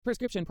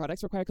Prescription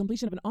products require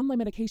completion of an online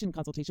medication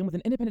consultation with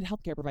an independent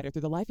healthcare provider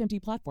through the LifeMD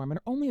platform and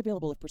are only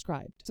available if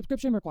prescribed.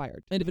 Subscription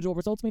required. Individual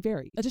results may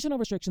vary. Additional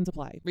restrictions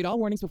apply. Read all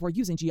warnings before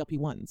using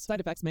GLP-1s.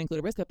 Side effects may include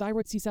a risk of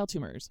thyroid C-cell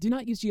tumors. Do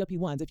not use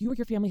GLP-1s if you or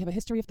your family have a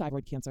history of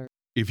thyroid cancer.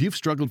 If you've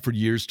struggled for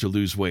years to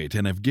lose weight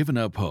and have given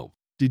up hope,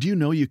 did you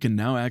know you can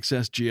now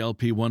access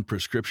GLP-1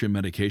 prescription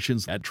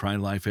medications at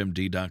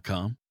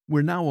TryLifeMD.com?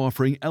 We're now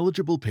offering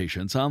eligible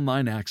patients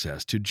online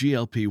access to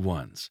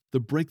GLP-1s, the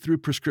breakthrough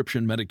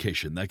prescription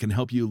medication that can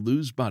help you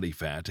lose body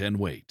fat and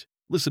weight.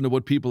 Listen to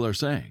what people are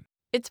saying.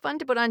 It's fun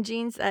to put on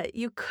jeans that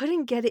you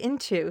couldn't get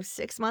into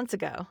 6 months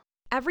ago.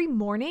 Every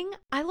morning,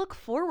 I look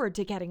forward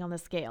to getting on the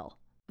scale.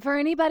 For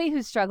anybody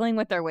who's struggling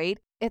with their weight,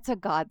 it's a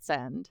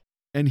godsend.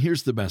 And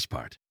here's the best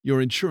part.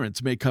 Your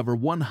insurance may cover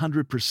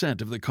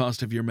 100% of the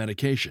cost of your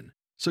medication.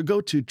 So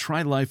go to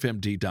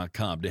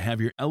TryLifeMD.com to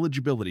have your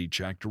eligibility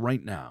checked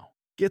right now.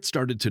 Get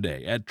started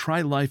today at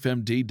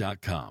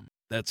TryLifeMD.com.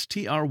 That's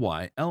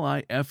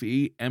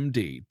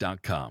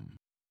TryLifeMD.com.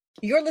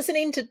 You're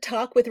listening to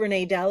Talk with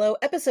Renee Dallow,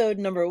 episode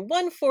number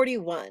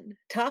 141.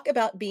 Talk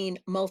about being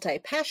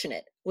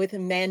multi-passionate with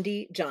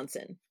Mandy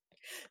Johnson.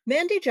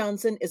 Mandy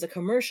Johnson is a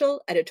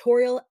commercial,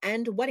 editorial,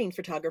 and wedding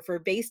photographer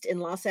based in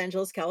Los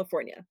Angeles,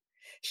 California.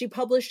 She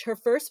published her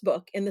first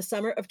book in the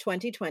summer of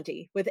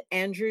 2020 with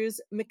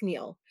Andrews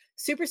McNeil,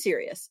 Super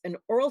Serious, an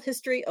oral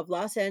history of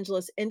Los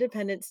Angeles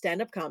independent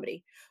stand-up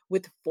comedy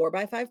with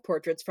 4x5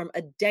 portraits from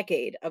a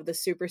decade of the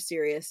Super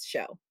Serious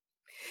show.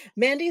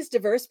 Mandy's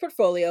diverse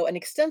portfolio and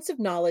extensive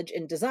knowledge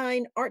in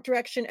design, art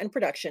direction, and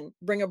production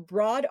bring a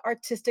broad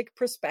artistic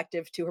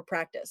perspective to her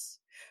practice.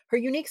 Her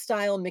unique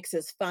style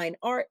mixes fine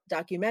art,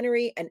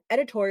 documentary, and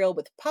editorial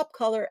with pop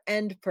color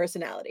and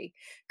personality,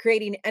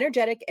 creating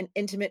energetic and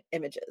intimate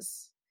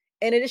images.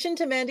 In addition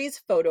to Mandy's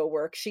photo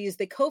work, she's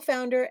the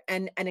co-founder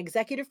and an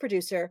executive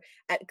producer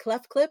at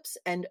Clef Clips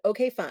and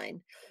OK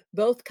Fine,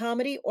 both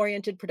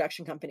comedy-oriented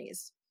production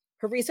companies.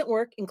 Her recent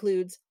work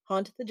includes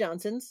Haunt the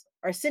Johnsons,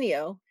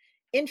 Arsenio,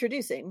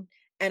 Introducing,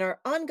 and our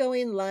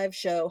ongoing live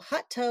show,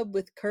 Hot Tub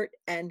with Kurt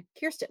and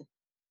Kirsten.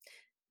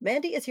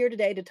 Mandy is here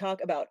today to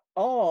talk about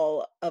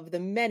all of the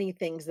many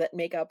things that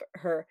make up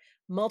her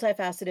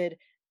multifaceted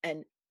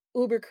and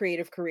uber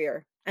creative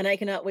career. And I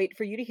cannot wait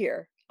for you to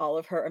hear all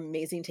of her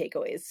amazing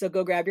takeaways. So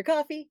go grab your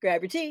coffee,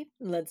 grab your tea,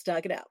 and let's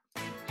talk it out.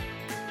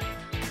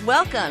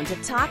 Welcome to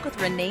Talk with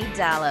Renee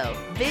Dallow,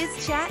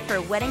 biz chat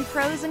for wedding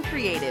pros and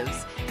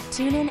creatives.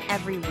 Tune in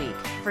every week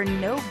for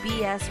no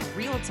BS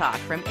real talk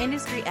from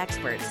industry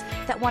experts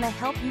that want to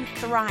help you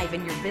thrive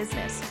in your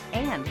business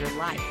and your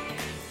life.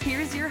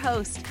 Here's your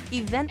host,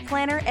 event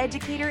planner,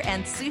 educator,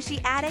 and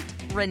sushi addict,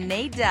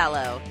 Renee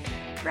Dallow.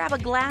 Grab a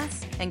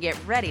glass and get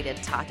ready to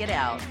talk it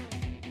out.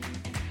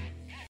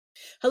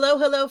 Hello,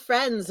 hello,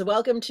 friends.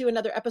 Welcome to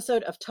another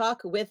episode of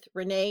Talk with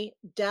Renee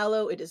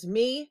Dallow. It is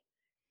me,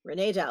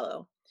 Renee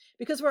Dallow.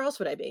 Because where else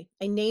would I be?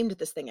 I named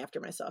this thing after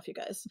myself, you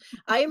guys.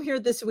 I am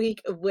here this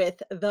week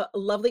with the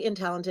lovely and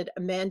talented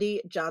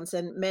Mandy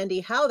Johnson.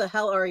 Mandy, how the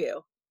hell are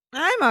you?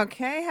 I'm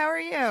okay. How are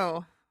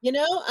you? You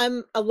know,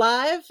 I'm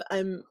alive.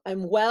 I'm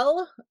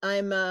well.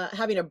 I'm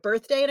having a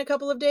birthday in a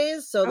couple of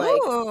days. So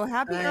oh,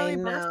 happy early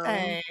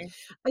birthday.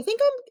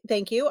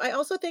 Thank you. I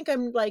also think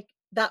I'm like,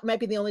 that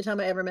might be the only time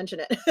I ever mention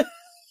it.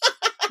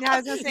 Yeah, I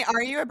was going to say,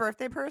 are you a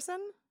birthday person?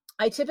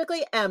 I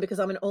typically am because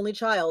I'm an only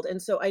child. And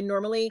so I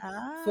normally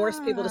force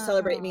people to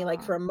celebrate me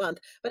like for a month.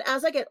 But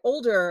as I get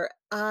older,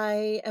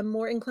 I am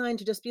more inclined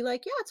to just be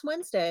like, yeah, it's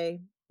Wednesday.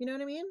 You know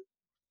what I mean?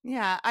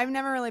 Yeah, I've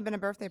never really been a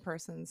birthday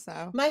person.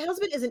 So my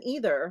husband isn't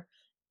either.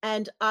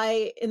 And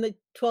in the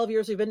 12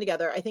 years we've been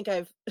together, I think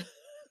I've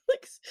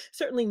like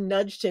certainly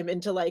nudged him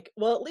into like,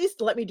 well, at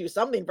least let me do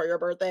something for your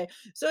birthday.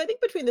 So I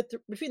think between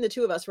the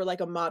two of us, we're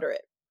like a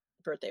moderate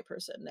birthday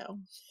person now.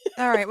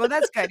 All right, well,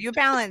 that's good. You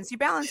balance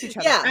each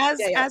other. Yeah,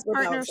 as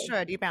partners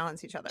should. You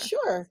balance each other.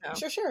 Sure.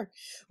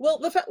 Well,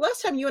 the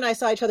last time you and I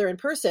saw each other in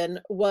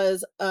person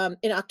was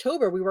in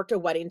October. We worked a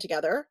wedding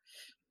together,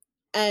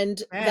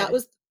 and that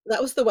was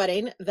the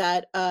wedding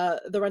that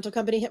the rental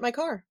company hit my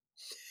car.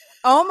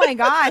 Oh my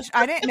gosh,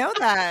 I didn't know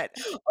that.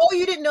 Oh,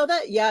 you didn't know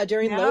that? Yeah,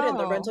 during load-in,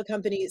 the rental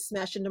company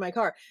smashed into my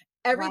car.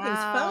 Everything's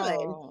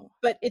fine.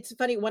 But it's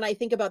funny when I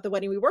think about the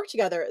wedding we worked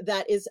together,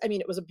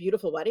 it was a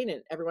beautiful wedding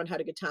and everyone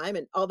had a good time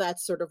and all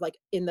that's sort of like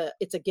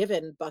it's a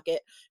given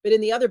bucket. But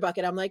in the other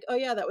bucket, I'm like, oh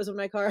yeah, that was in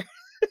my car.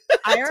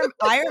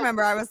 I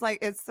remember I was like,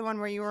 it's the one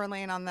where you were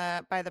laying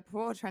by the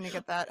pool trying to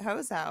get that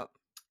hose out.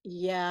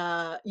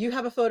 Yeah, you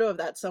have a photo of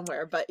that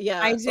somewhere, but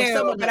yeah, I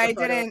do, but I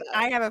didn't.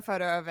 I have a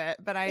photo of it,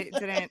 but I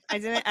didn't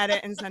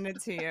edit and send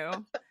it to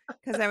you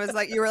because I was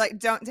like, you were like,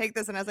 don't take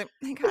this, and I was like,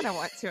 I kind of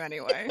want to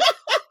anyway.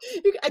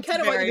 I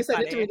kind of want you to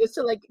send it to me just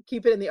to like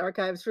keep it in the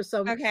archives for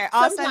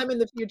sometime in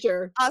the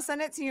future. I'll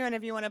send it to you, and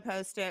if you want to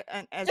post it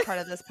as part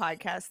of this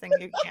podcast, then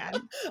you can.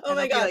 Oh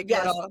my god,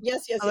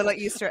 yes, a little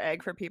Easter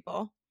egg for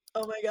people.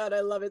 Oh my God,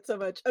 I love it so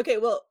much. Okay,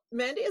 well,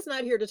 Mandy is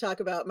not here to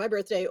talk about my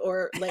birthday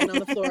or laying on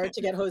the floor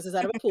to get hoses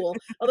out of a pool,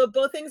 although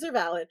both things are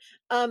valid.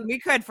 We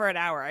could for an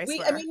hour, I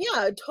swear. I mean,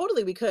 yeah,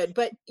 totally we could.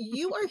 But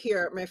you are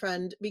here, my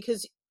friend,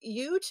 because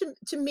you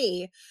to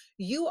me,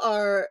 you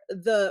are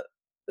the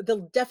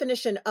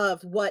definition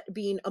of what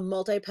being a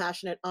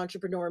multi-passionate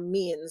entrepreneur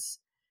means,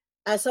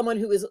 as someone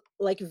who is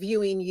like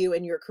viewing you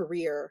and your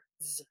career,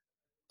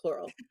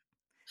 plural.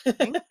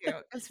 Thank you.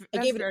 I That's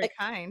gave it very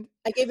kind.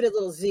 I gave it a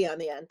little Z on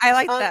the end. I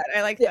like that.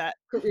 I like Yeah, that.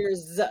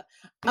 careers.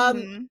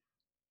 Mhm.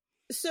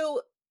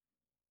 So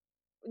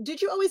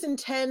did you always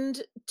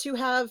intend to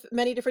have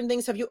many different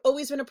things? Have you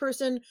always been a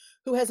person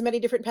who has many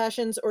different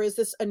passions, or is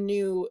this a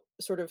new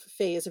sort of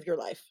phase of your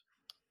life?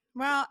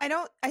 Well,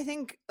 I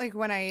think like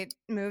when I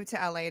moved to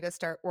LA to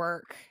start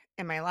work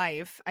in my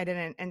life, I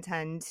didn't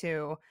intend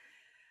to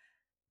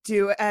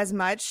do as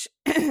much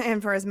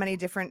and for as many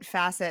different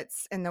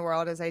facets in the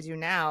world as I do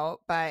now.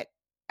 But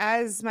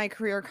as my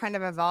career kind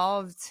of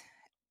evolved,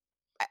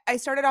 I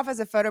started off as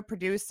a photo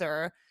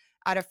producer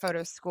out of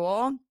photo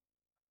school.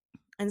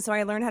 And so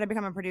I learned how to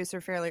become a producer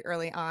fairly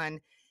early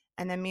on.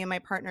 And then me and my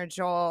partner,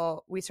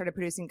 Joel, we started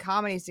producing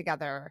comedies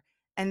together.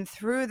 And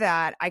through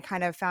that, I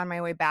kind of found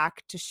my way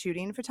back to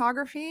shooting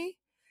photography.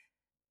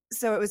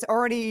 So it was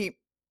already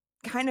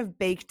kind of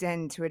baked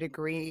in to a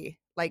degree.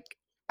 Like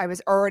I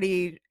was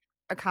already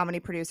a comedy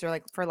producer,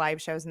 like for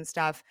live shows and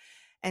stuff.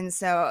 And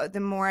so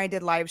the more I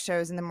did live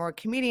shows and the more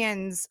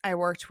comedians I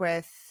worked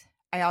with,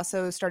 I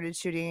also started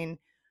shooting,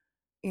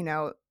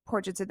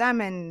 portraits of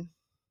them, and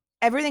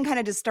everything kind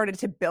of just started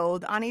to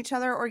build on each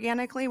other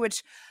organically,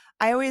 which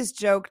I always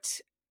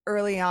joked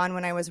early on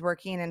when I was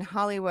working in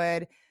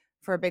Hollywood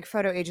for a big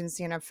photo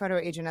agency and a photo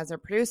agent as a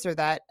producer,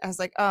 that I was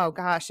like, oh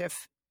gosh,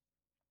 if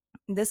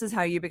this is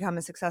how you become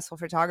a successful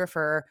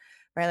photographer,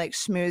 by like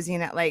schmoozing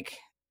at like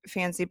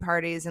fancy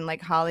parties in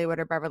like Hollywood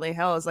or Beverly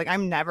Hills, like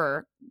I'm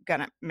never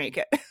gonna make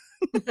it.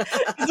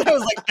 So I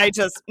was like, I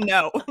just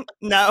no,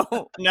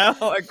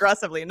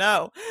 aggressively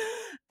no.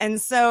 And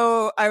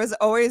so I was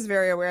always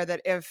very aware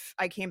that if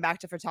I came back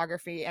to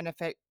photography and if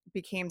it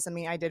became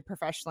something I did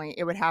professionally,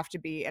 it would have to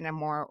be in a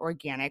more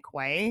organic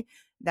way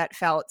that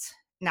felt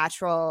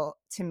natural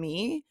to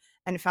me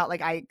and felt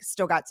like I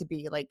still got to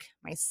be like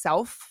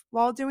myself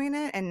while doing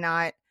it and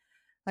not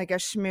like a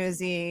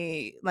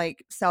schmoozy,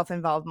 like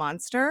self-involved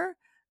monster.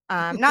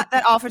 Not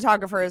that all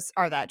photographers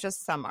are that,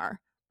 just some are.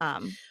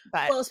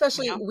 But well,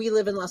 especially we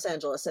live in Los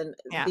Angeles, and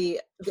yeah. the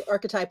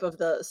archetype of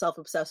the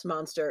self-obsessed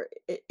monster,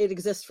 it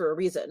exists for a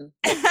reason.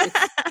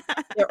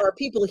 There are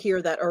people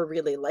here that are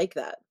really like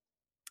that.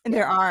 And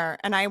there are,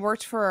 and I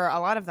worked for a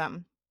lot of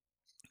them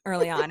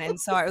early on, and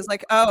so I was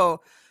like, oh,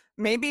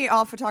 maybe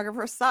all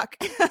photographers suck.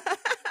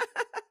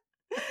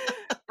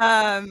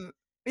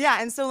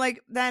 Yeah, and so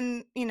like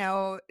then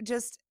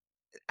just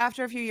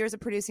after a few years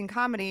of producing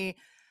comedy,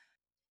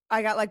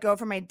 I got let go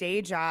from my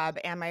day job,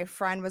 and my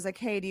friend was like,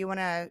 hey, do you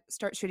want to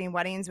start shooting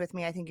weddings with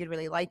me? I think you'd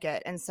really like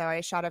it. And so I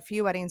shot a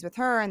few weddings with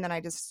her, and then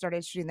I just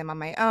started shooting them on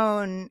my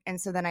own.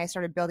 And so then I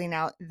started building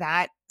out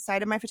that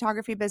side of my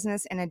photography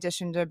business in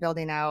addition to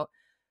building out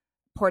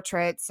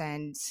portraits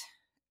and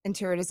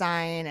interior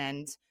design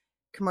and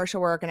commercial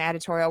work and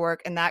editorial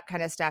work and that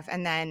kind of stuff.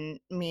 And then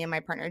me and my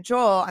partner,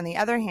 Joel, on the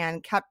other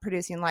hand, kept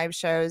producing live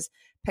shows,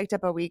 picked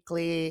up a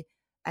weekly,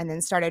 and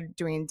then started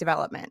doing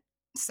development.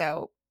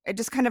 So it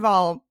just kind of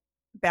all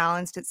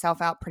balanced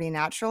itself out pretty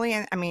naturally.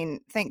 And I mean,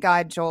 thank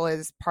God Joel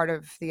is part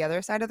of the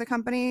other side of the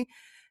company,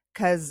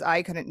 because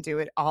I couldn't do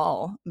it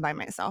all by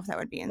myself. That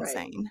would be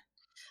insane. Right.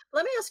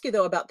 Let me ask you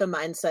though about the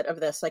mindset of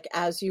this, like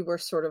as you were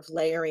sort of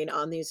layering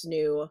on these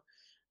new,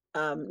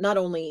 not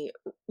only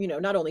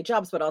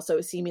jobs, but also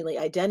seemingly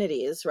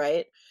identities,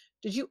 right?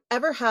 Did you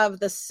ever have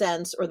the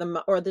sense or the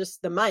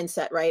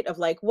mindset, right, of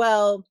like,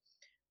 well,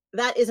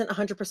 that isn't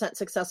 100%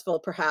 successful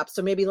perhaps,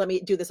 so maybe let me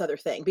do this other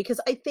thing?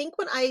 Because I think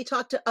when I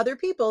talk to other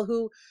people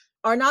who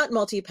are not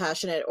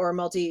multi-passionate or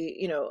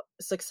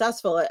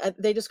successful,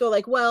 they just go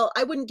like, well,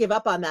 I wouldn't give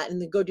up on that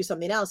and then go do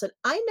something else. And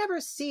I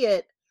never see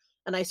it,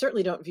 and I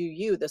certainly don't view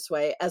you this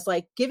way, as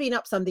like giving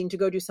up something to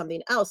go do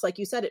something else. Like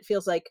you said, it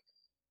feels like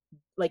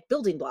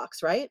building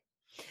blocks, right?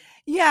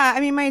 Yeah, I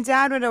mean, my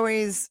dad would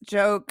always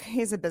joke,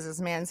 he's a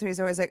businessman, so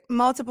he's always like,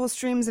 multiple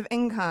streams of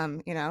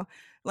income,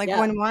 like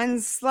when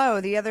one's slow,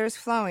 the other is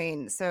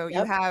flowing. So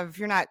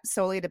you're not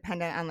solely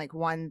dependent on like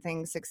one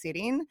thing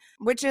succeeding,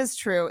 which is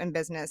true in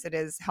business. It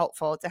is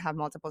helpful to have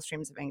multiple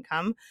streams of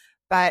income.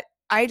 But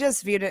I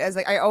just viewed it as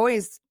like, I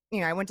always,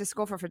 I went to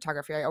school for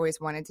photography. I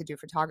always wanted to do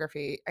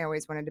photography. I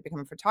always wanted to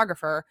become a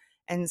photographer.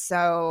 And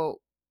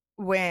so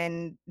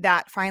when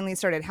that finally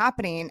started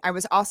happening, I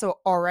was also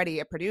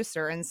already a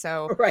producer. And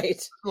so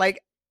right,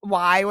 like,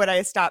 why would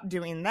I stop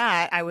doing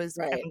that?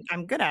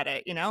 I'm good at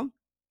it,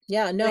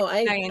 Yeah, no,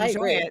 like, I enjoy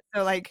agree. it.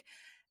 So like,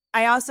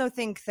 I also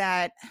think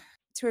that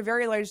to a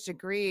very large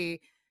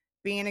degree,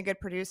 being a good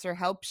producer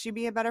helps you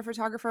be a better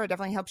photographer. It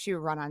definitely helps you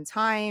run on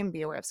time,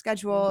 be aware of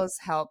schedules,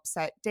 help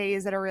set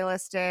days that are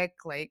realistic,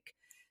 like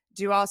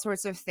do all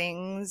sorts of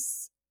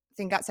things,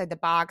 think outside the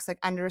box, like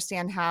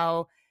understand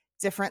how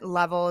different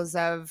levels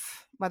of,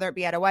 whether it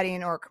be at a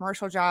wedding or a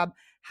commercial job,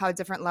 how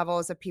different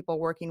levels of people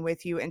working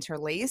with you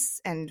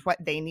interlace and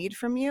what they need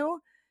from you.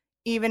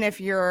 Even if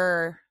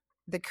you're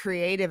the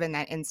creative in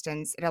that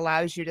instance, it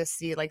allows you to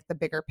see like the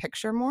bigger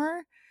picture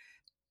more.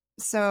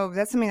 So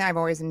that's something I've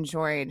always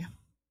enjoyed.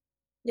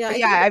 Yeah, But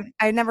yeah,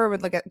 I never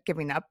would look at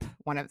giving up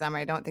one of them.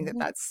 I don't think that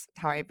that's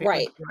how I would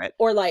right. do it.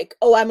 Or like,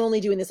 oh, I'm only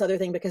doing this other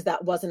thing because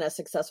that wasn't as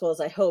successful as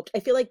I hoped.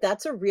 I feel like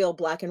that's a real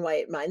black and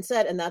white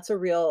mindset, and that's a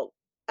real,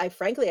 I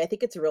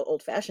think it's a real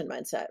old fashioned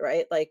mindset,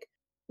 right? Like,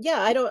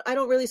 yeah, I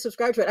don't really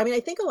subscribe to it. I mean,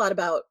 I think a lot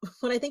about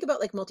when I think about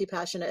like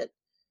multi-passionate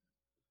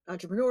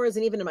entrepreneurs,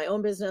 and even in my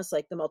own business,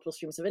 like the multiple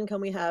streams of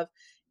income we have,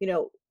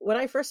 when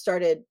I first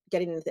started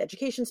getting into the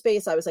education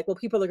space, I was like, well,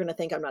 people are going to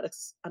think I'm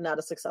not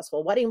a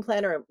successful wedding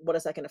planner. What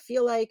is that going to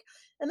feel like?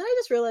 And then I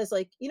just realized,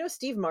 like,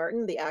 Steve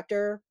Martin, the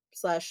actor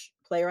slash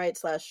playwright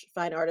slash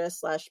fine artist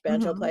slash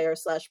banjo player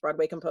slash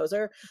Broadway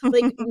composer,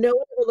 like no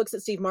one ever looks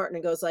at Steve Martin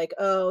and goes like,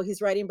 oh,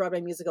 he's writing Broadway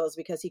musicals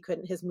because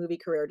his movie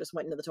career just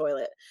went into the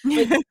toilet.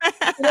 Like, you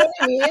know what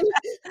I mean?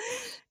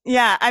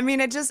 Yeah, I mean,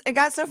 it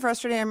got so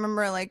frustrating. I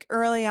remember like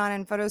early on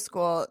in photo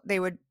school, they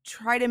would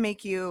try to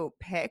make you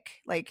pick,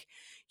 like,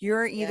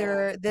 you're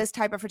either this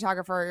type of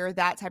photographer or you're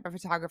that type of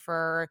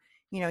photographer,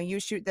 you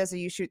shoot this or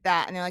you shoot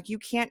that. And they're like, you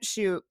can't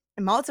shoot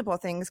multiple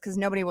things because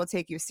nobody will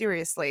take you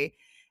seriously.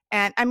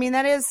 And I mean,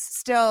 that is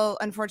still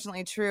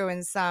unfortunately true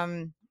in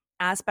some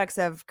aspects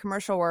of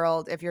commercial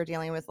world if you're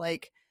dealing with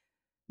like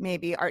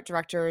maybe art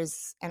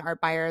directors and art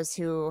buyers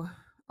who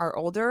are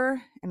older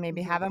and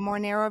maybe have a more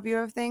narrow view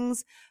of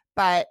things.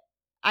 But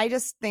I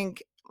just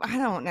think, I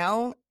don't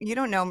know. You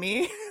don't know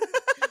me.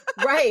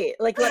 Right.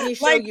 Like, let me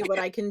show you what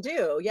I can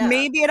do. Yeah.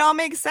 Maybe it all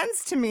makes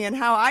sense to me and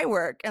how I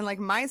work and like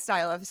my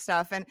style of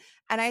stuff. And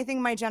I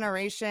think my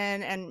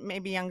generation and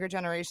maybe younger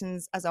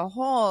generations as a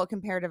whole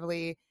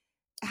comparatively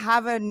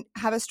have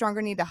a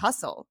stronger need to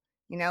hustle.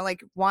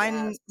 Like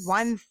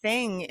one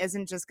thing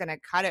isn't just going to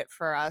cut it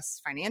for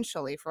us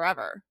financially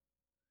forever.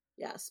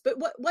 Yes. But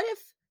what if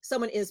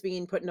someone is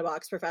being put in a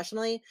box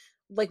professionally?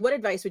 Like, what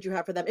advice would you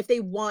have for them if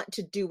they want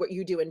to do what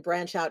you do and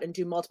branch out and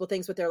do multiple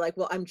things, but they're like,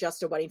 well, I'm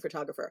just a wedding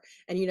photographer.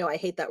 And, I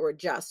hate that word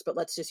just, but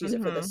let's just use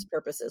it for this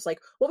purposes. Like,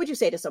 what would you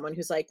say to someone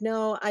who's like,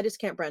 no, I just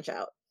can't branch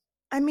out?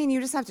 I mean,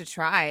 you just have to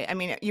try. I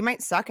mean, you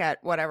might suck at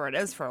whatever it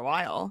is for a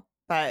while,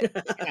 but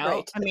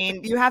right. I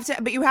mean, you have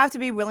to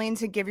be willing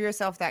to give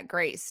yourself that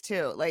grace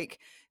too. Like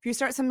if you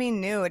start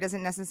something new, it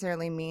doesn't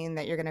necessarily mean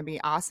that you're going to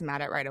be awesome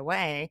at it right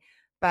away.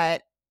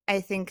 But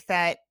I think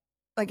that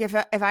like if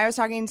I was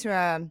talking to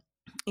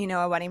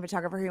a wedding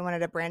photographer who wanted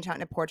to branch out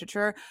into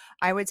portraiture,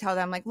 I would tell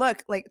them like,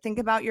 look, like think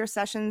about your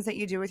sessions that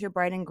you do with your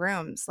bride and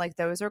grooms. Like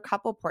those are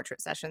couple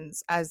portrait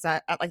sessions as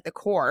at like the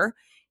core,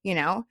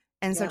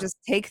 And so just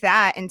take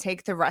that and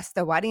take the rest of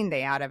the wedding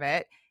day out of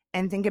it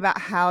and think about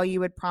how you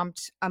would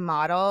prompt a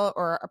model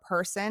or a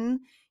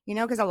person,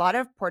 because a lot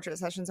of portrait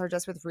sessions are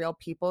just with real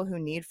people who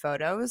need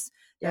photos.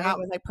 They're not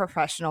with like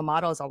professional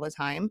models all the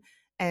time.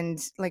 And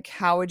like,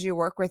 how would you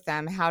work with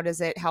them? How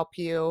does it help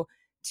you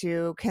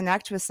to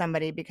connect with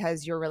somebody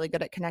because you're really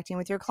good at connecting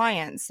with your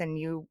clients and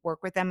you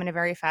work with them in a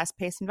very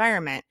fast-paced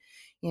environment,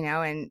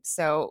 and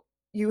so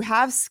you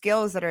have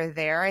skills that are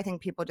there. I think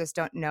people just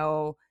don't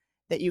know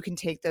that you can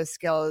take those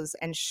skills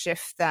and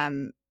shift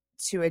them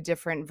to a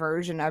different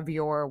version of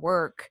your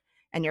work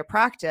and your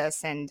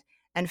practice and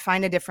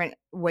find a different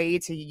way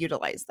to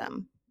utilize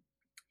them.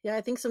 Yeah,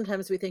 I think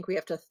sometimes we think we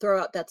have to throw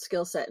out that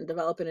skill set and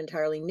develop an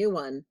entirely new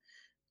one.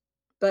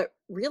 But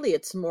really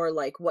it's more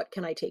like, what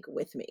can I take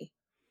with me?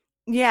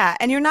 Yeah,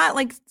 and you're not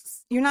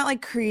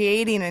like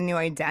creating a new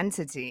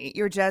identity.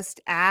 You're just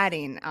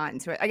adding on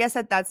to it. I guess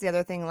that's the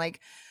other thing. Like,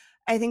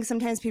 I think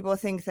sometimes people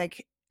think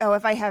like, oh,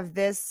 if I have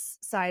this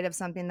side of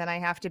something, then I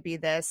have to be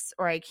this,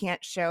 or I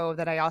can't show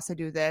that I also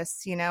do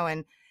this,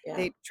 and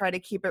they try to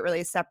keep it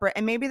really separate.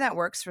 And maybe that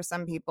works for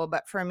some people,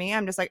 but for me,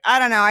 I'm just like, I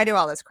don't know, I do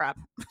all this crap.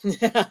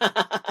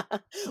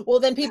 Well,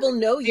 then people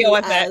know you Deal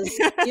with as,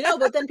 it.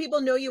 but then people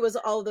know you as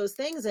all of those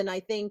things. And I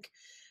think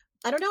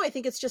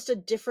it's just a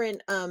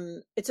different,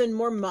 it's a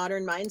more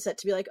modern mindset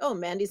to be like, oh,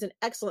 Mandy's an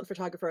excellent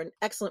photographer, an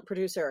excellent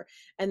producer.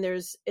 And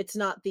it's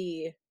not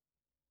the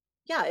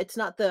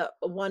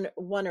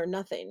one or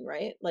nothing,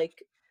 right?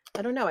 Like,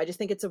 I don't know. I just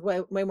think it's a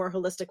way more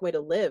holistic way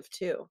to live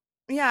too.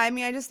 Yeah. I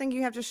mean, I just think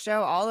you have to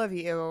show all of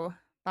you,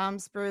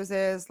 bumps,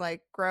 bruises,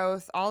 like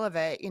growth, all of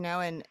it,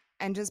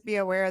 and just be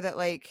aware that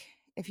like,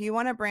 if you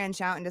want to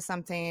branch out into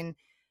something,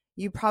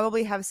 you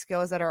probably have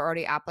skills that are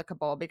already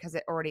applicable because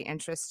it already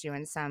interests you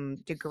in some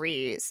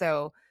degree.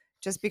 So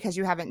just because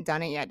you haven't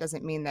done it yet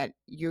doesn't mean that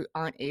you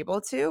aren't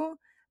able to,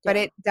 but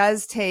it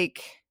does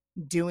take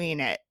doing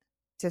it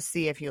to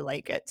see if you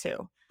like it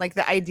too. Like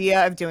the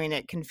idea of doing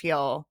it can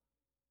feel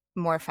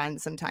more fun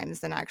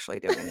sometimes than actually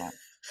doing it.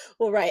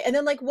 Well, right. And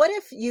then like, what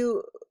if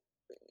you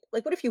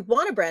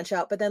want to branch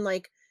out, but then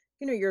like,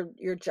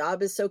 your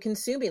job is so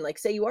consuming. Like,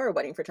 say you are a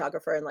wedding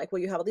photographer and like,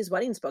 well, you have all these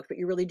weddings booked, but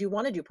you really do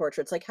want to do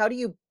portraits. Like, how do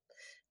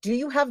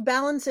you have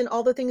balance in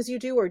all the things you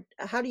do, or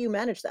how do you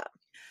manage that?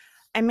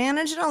 I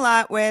manage it a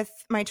lot with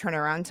my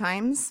turnaround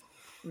times.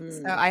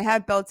 So I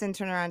have built-in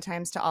turnaround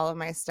times to all of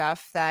my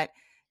stuff that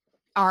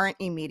aren't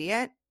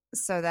immediate,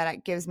 so that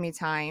it gives me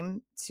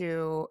time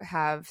to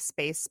have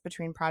space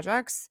between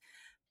projects.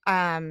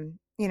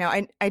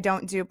 I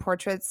don't do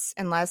portraits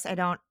unless I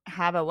don't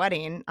have a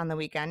wedding on the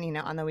weekend.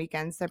 On the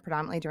weekends, they're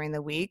predominantly during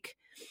the week.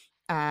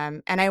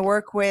 And I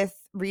work with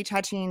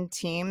retouching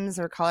teams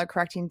or color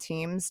correcting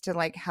teams to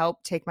like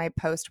help take my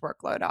post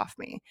workload off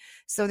me.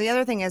 So the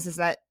other thing is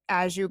that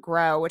as you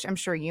grow, which I'm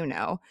sure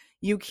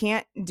you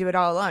can't do it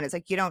all alone. It's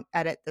like you don't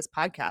edit this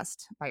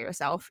podcast by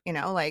yourself,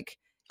 like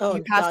Oh,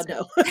 you have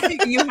God, to,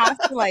 no. you have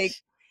to like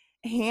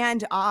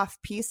hand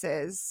off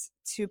pieces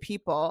to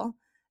people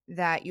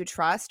that you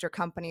trust or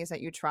companies that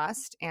you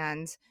trust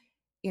and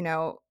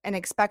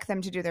expect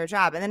them to do their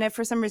job. And then if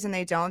for some reason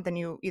they don't, then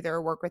you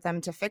either work with them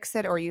to fix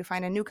it or you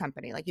find a new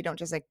company. Like you don't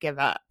just like give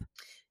up.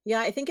 Yeah,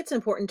 I think it's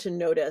important to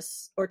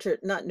notice, or to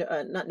not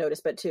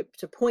notice, but to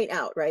point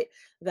out, right,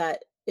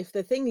 that if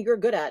the thing you're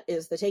good at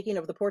is the taking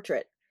of the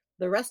portrait,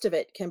 the rest of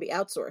it can be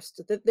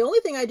outsourced. The only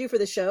thing I do for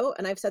the show,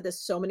 and I've said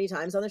this so many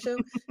times on the show,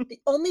 the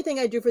only thing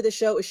I do for the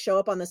show is show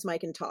up on this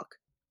mic and talk.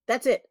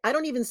 That's it. I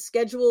don't even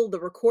schedule the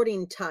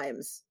recording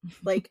times.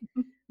 Like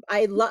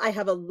I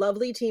have a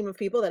lovely team of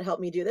people that help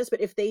me do this,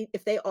 but if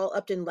they all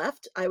upped and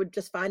left, I would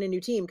just find a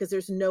new team because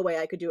there's no way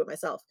I could do it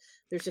myself.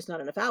 There's just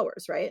not enough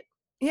hours, right?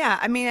 Yeah,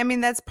 I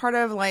mean that's part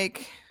of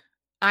like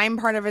I'm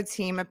part of a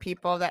team of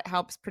people that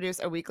helps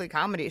produce a weekly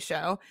comedy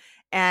show.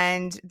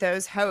 And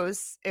those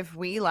hosts, if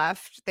we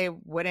left, they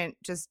wouldn't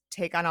just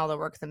take on all the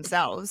work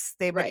themselves.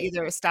 They would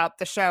either stop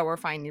the show or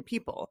find new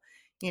people.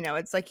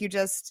 It's like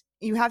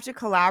you have to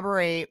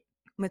collaborate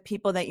with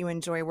people that you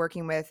enjoy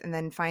working with and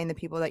then find the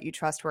people that you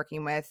trust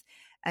working with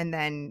and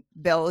then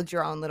build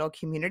your own little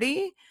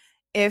community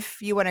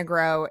if you want to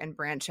grow and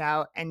branch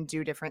out and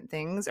do different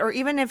things, or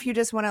even if you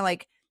just want to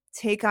like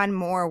take on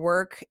more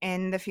work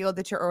in the field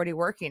that you're already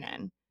working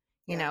in,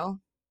 you know?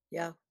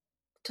 Yeah.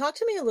 Talk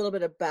to me a little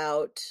bit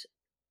about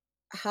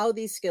how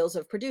these skills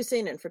of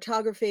producing and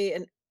photography,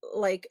 and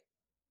like,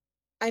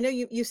 I know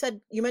you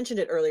mentioned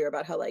it earlier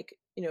about how like,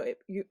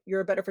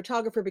 you're a better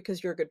photographer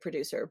because you're a good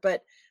producer,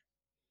 but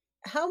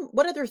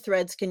what other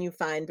threads can you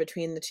find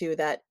between the two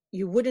that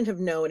you wouldn't have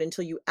known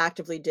until you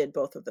actively did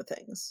both of the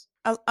things?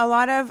 A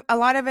lot of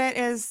it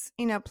is,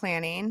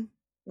 planning.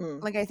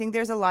 Like I think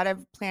there's a lot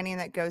of planning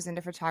that goes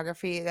into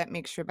photography that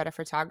makes you a better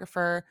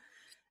photographer.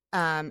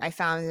 I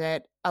found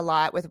it a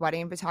lot with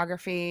wedding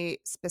photography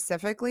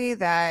specifically,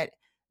 that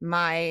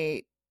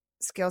my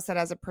skill set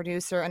as a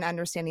producer and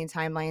understanding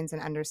timelines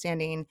and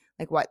understanding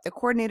like what the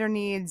coordinator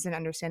needs and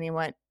understanding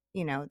what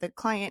the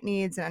client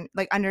needs and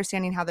like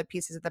understanding how the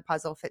pieces of the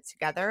puzzle fit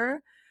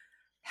together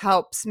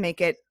helps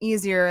make it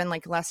easier and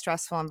like less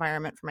stressful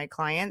environment for my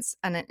clients.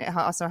 And it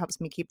also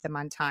helps me keep them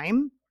on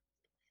time.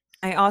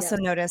 I also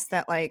noticed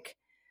that like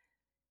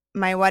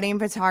my wedding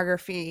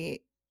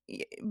photography,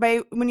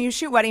 when you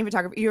shoot wedding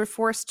photography, you're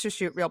forced to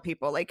shoot real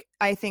people. Like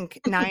I think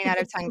 9 out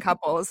of 10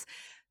 couples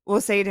will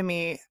say to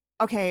me,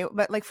 okay,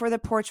 but like for the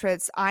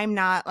portraits, I'm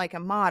not like a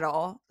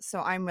model,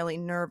 so I'm really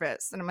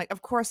nervous. And I'm like,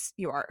 of course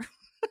you are.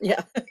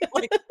 Yeah.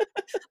 Like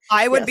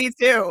I would be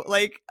too.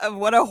 Like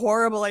what a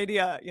horrible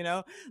idea,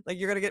 like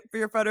you're going to get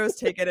your photos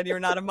taken and you're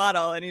not a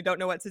model and you don't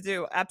know what to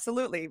do.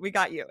 Absolutely. We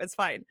got you. It's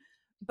fine.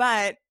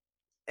 But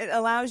it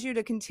allows you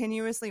to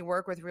continuously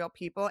work with real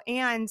people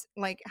and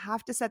like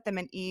have to set them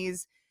at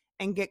ease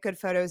and get good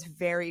photos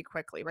very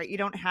quickly, right? You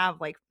don't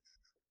have like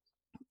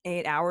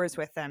 8 hours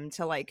with them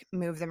to like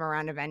move them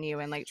around a venue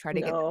and like try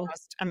to get the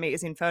most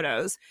amazing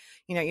photos.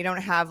 You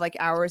don't have like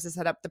hours to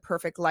set up the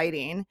perfect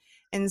lighting.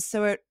 And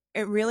so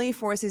it really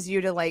forces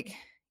you to like,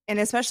 and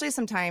especially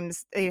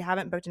sometimes they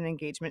haven't booked an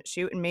engagement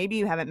shoot and maybe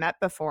you haven't met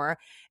before.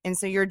 And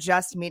so you're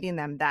just meeting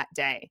them that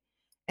day.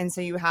 And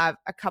so you have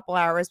a couple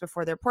hours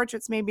before their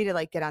portraits maybe to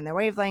like get on their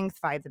wavelength,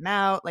 vibe them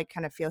out, like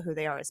kind of feel who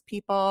they are as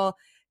people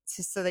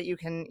so that you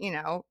can,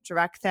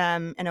 direct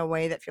them in a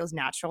way that feels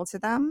natural to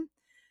them.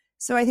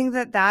 So I think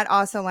that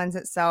also lends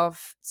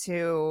itself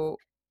to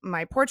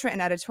my portrait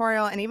and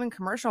editorial and even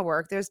commercial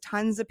work. There's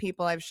tons of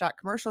people I've shot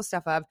commercial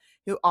stuff of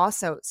who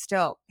also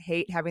still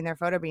hate having their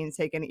photo being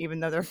taken, even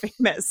though they're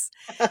famous,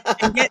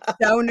 and get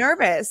so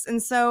nervous.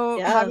 And so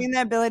having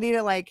the ability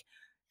to like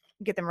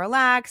get them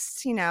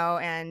relaxed,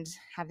 and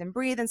have them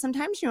breathe. And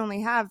sometimes you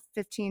only have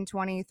 15,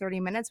 20, 30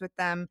 minutes with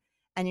them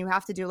and you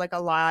have to do like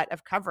a lot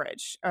of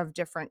coverage of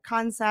different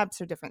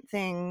concepts or different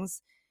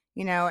things,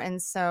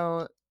 and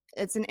so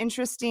it's an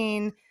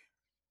interesting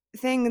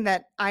thing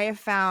that I have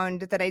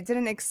found that I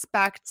didn't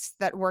expect,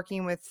 that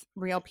working with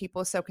real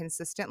people so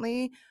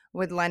consistently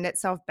would lend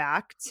itself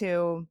back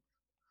to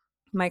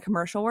my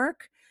commercial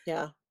work.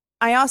 Yeah.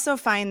 I also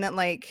find that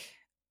like,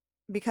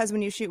 because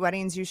when you shoot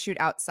weddings, you shoot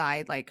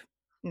outside like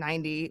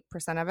 90%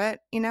 of it,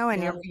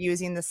 and you're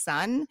using the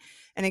sun.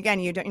 And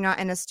again, you're not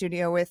in a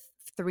studio with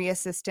 3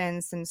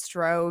 assistants and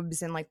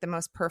strobes and like the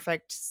most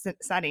perfect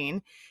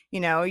setting.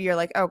 You're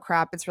like, oh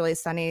crap, it's really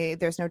sunny.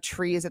 There's no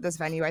trees at this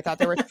venue. I thought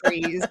there were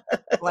trees.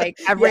 Like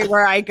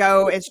everywhere I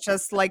go, it's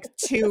just like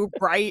too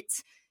bright,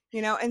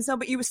 and so,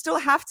 but you still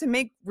have to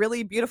make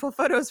really beautiful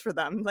photos for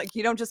them. Like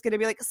you don't just get to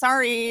be like,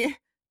 sorry,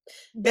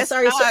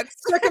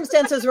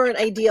 circumstances weren't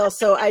ideal,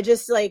 so I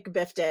just like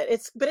biffed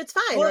it. But it's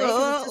fine. Right?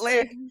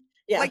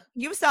 It's Yeah. Like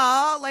you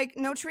saw, like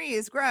no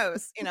trees,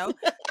 gross, you know?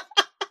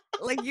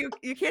 Like you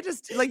can't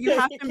just like you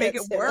have to make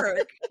it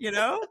work, you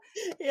know?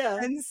 Yeah.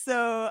 And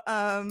so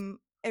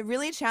it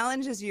really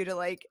challenges you to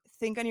like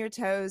think on your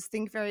toes,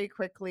 think very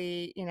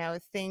quickly, you know,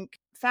 think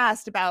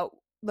fast about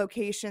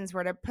locations,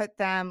 where to put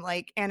them,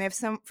 like, and if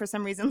for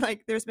some reason,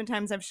 like there's been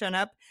times I've shown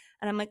up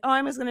and I'm like, oh,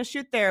 I was gonna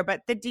shoot there,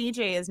 but the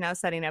DJ is now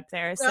setting up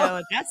there,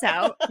 so that's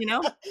out, you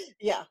know?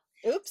 Yeah.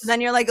 Oops. Then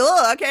you're like,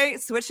 oh, okay,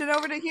 switch it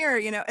over to here,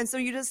 you know? And so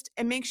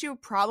it makes you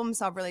problem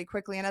solve really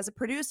quickly. And as a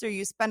producer,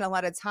 you spend a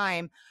lot of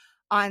time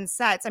on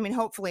sets. I mean,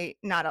 hopefully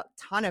not a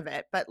ton of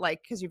it, but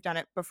like, because you've done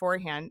it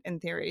beforehand in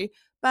theory,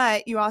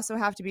 but you also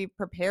have to be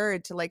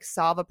prepared to like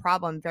solve a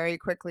problem very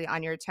quickly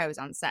on your toes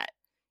on set,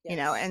 you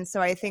know? And so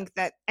I think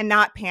that, and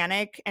not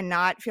panic and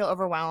not feel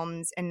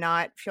overwhelmed and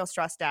not feel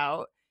stressed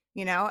out,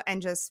 you know,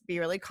 and just be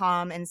really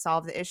calm and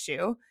solve the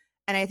issue.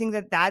 And I think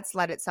that that's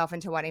led itself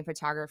into wedding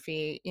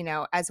photography, you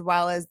know, as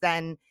well as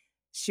then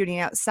shooting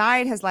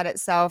outside has led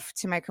itself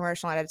to my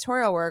commercial and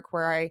editorial work,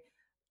 where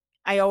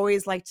I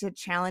always like to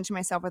challenge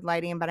myself with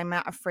lighting, but I'm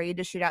not afraid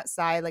to shoot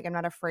outside. Like I'm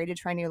not afraid to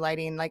try new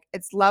lighting. Like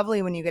it's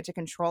lovely when you get to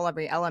control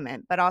every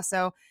element, but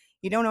also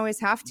you don't always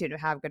have to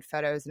have good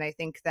photos. And I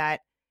think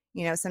that,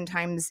 you know,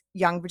 sometimes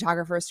young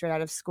photographers straight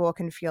out of school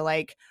can feel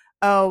like,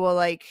 oh, well,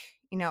 like,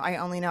 you know, I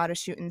only know how to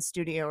shoot in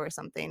studio or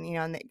something, you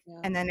know,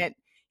 and then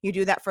you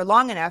do that for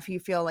long enough, you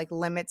feel like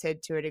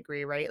limited to a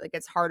degree, right? Like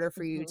it's harder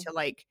for you to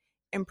like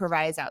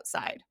improvise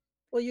outside.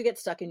 Well, you get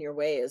stuck in your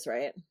ways,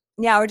 right?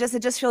 Yeah, or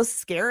it just feels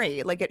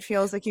scary. Like it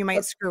feels like you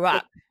might screw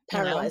up.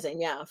 Paralyzing,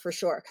 you know? Yeah, for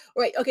sure.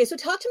 Right. Okay, so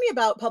talk to me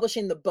about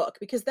publishing the book,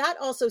 because that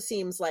also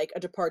seems like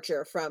a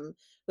departure from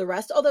the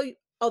rest,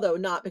 although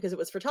not because it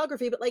was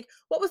photography, but like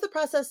what was the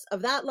process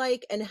of that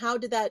like, and how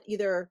did that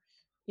either,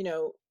 you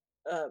know,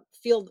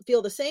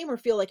 feel the same or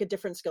feel like a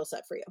different skill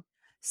set for you?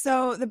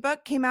 So the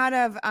book came out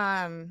of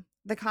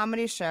the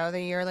comedy show,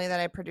 the yearly that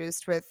I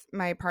produced with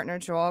my partner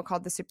Joel,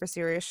 called The Super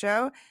Serious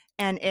Show.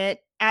 And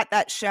at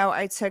that show,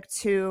 I took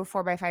 2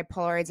 4x5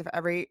 Polaroids of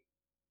every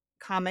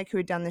comic who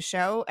had done the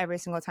show every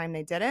single time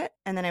they did it.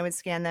 And then I would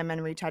scan them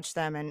and retouch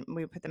them, and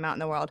we put them out in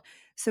the world.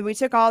 So we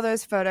took all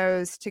those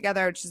photos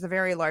together, which is a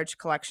very large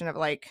collection of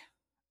like,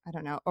 I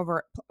don't know,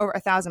 over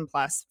 1,000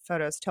 plus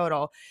photos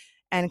total,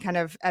 and kind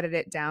of edited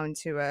it down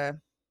to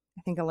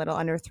I think a little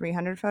under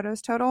 300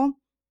 photos total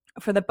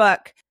for the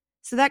book.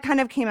 So that kind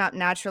of came out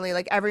naturally.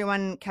 Like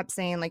everyone kept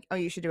saying like, oh,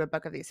 you should do a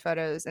book of these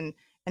photos. And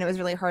it was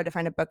really hard to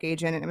find a book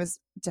agent. And it was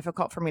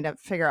difficult for me to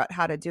figure out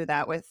how to do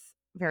that with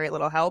very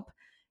little help.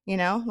 You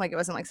know, like it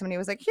wasn't like somebody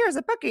was like, here's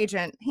a book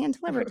agent, hand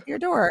delivered to your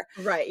door.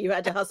 Right. You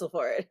had to hustle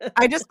for it.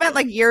 I just spent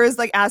like years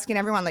like asking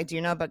everyone, like, do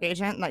you know a book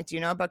agent? Like, do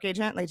you know a book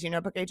agent? Like, do you know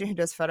a book agent who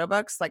does photo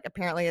books? Like,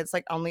 apparently it's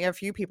like only a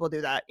few people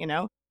do that, you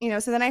know?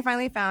 So then I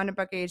finally found a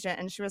book agent,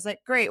 and she was like,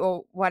 great.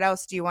 Well, what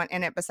else do you want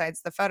in it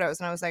besides the photos?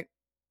 And I was like,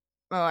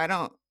 oh, I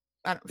don't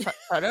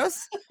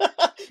photos.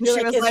 She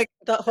was like,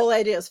 the whole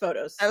idea is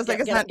photos. I was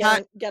like, get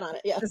on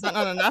it. Yeah. Is that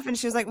not enough? And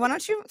she was like, why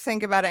don't you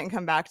think about it and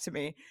come back to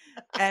me?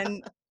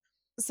 And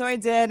so I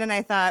did, and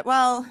I thought,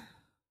 well,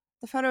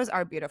 the photos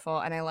are beautiful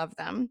and I love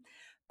them,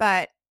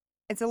 but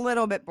it's a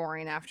little bit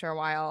boring after a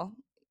while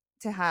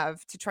to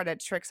try to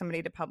trick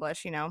somebody to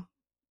publish,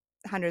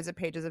 hundreds of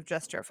pages of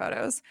gesture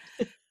photos.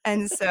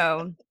 And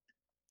so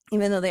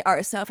even though they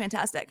are so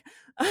fantastic.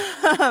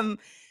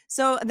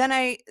 So then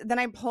I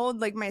pulled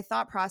like my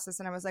thought process,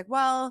 and I was like,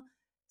 well,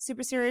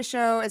 Super Serious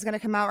Show is going to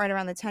come out right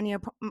around the 10-year,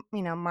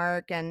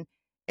 mark. And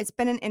it's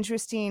been an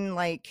interesting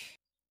like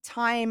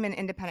time in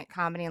independent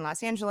comedy in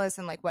Los Angeles,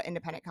 and like what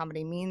independent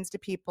comedy means to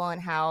people, and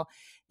how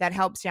that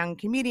helps young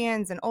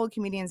comedians and old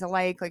comedians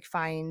alike like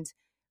find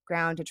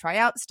ground to try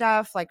out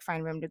stuff, like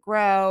find room to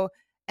grow,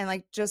 and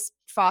like just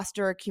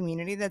foster a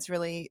community that's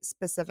really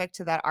specific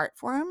to that art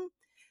form.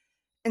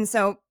 And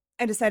so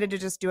I decided to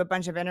just do a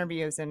bunch of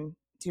interviews and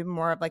do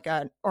more of like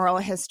an oral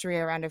history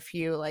around a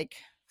few like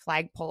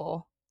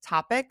flagpole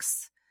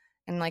topics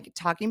and like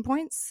talking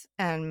points.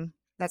 And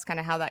that's kind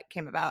of how that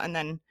came about. And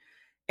then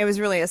it was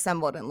really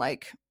assembled in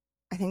like,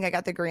 I think I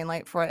got the green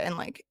light for it in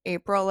like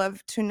April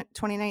of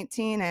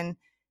 2019, and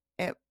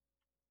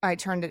I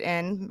turned it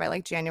in by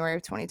like January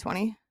of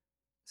 2020.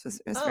 So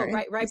it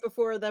was right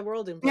before the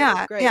world imploded.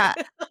 Yeah, great. yeah.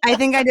 I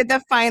think I did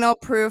the final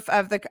proof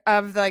of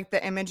the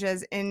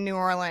images in New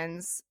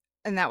Orleans,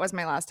 and that was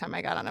my last time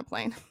I got on a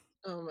plane.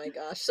 Oh my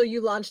gosh. So you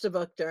launched a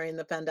book during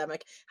the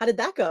pandemic. How did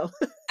that go?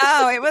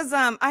 Oh, it was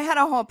I had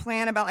a whole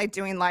plan about like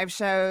doing live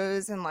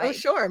shows and like, oh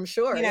sure, I'm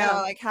sure.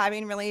 Like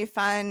having really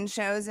fun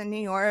shows in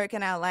New York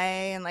and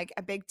LA, and like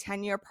a big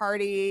 10-year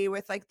party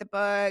with like the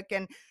book,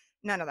 and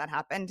none of that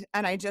happened.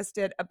 And I just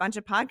did a bunch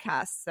of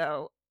podcasts.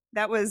 So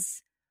that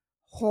was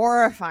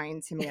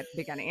horrifying to me at the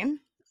beginning.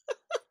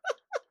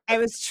 I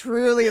was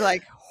truly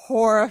like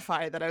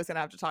horrified that I was going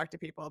to have to talk to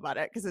people about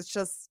it, because it's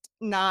just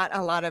not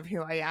a lot of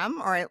who I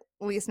am, or at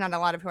least not a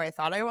lot of who I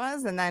thought I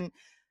was. And then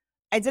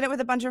I did it with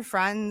a bunch of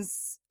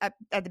friends at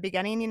the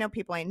beginning,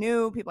 people I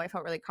knew, people I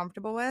felt really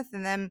comfortable with.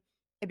 And then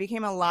it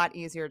became a lot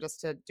easier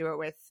just to do it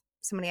with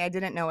somebody I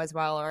didn't know as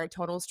well, or a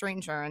total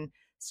stranger, and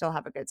still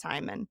have a good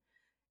time. And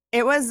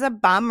It was a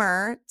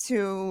bummer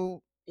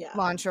to Yeah.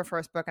 launch your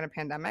first book in a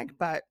pandemic,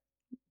 but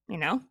you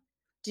know.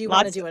 Do you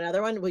want to do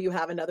another one? Will you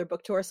have another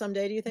book tour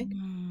someday, do you think?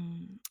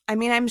 I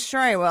mean, I'm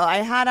sure I will. I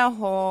had a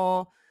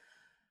whole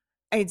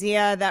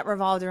idea that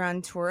revolved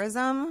around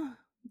tourism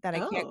that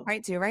I can't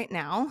quite do right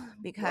now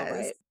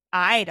because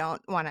I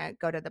don't want to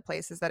go to the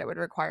places that it would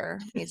require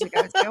me to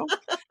go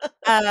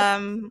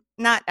to.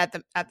 Not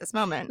at this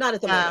moment. Not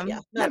at the moment, yeah.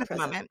 Not at the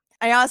moment.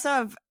 I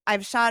also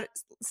I've shot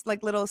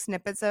like little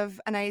snippets of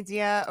an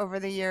idea over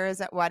the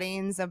years at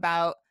weddings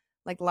about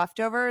like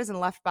leftovers and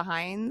left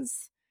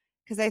behinds.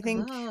 Because I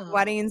think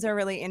weddings are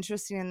really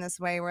interesting in this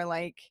way where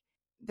like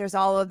there's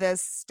all of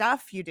this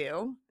stuff you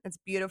do. It's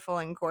beautiful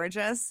and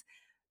gorgeous.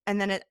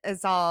 And then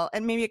it's all,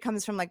 and maybe it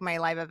comes from like my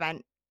live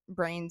event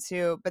brain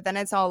too, but then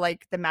it's all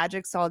like the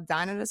magic's all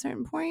done at a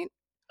certain point.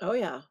 Oh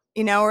yeah.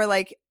 You know, or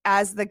like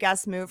as the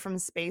guests move from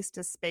space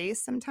to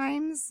space,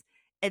 sometimes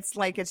it's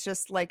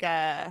just like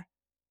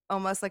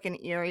almost like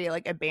an eerie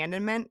like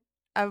abandonment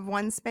of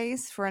one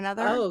space for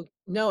another. Oh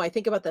no, I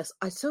think about this.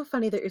 It's so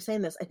funny that you're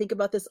saying this. I think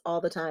about this all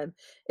the time.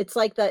 It's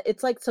like that.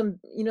 It's like some,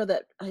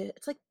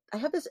 it's like I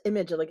have this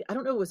image of like, I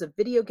don't know, it was a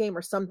video game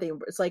or something,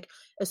 but it's like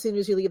as soon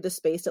as you leave the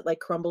space, it like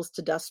crumbles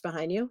to dust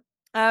behind you.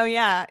 Oh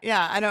yeah.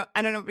 Yeah. I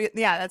don't know.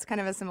 Yeah. That's kind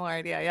of a similar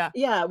idea. Yeah.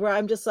 Yeah. Where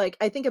I'm just like,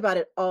 I think about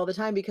it all the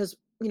time because,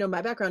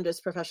 my background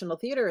is professional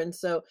theater. And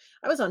so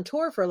I was on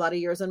tour for a lot of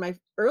years and my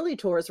early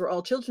tours were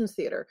all children's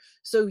theater.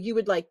 So you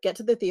would like get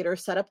to the theater,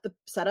 set up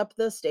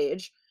the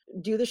stage,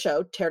 do the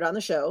show, tear down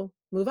the show,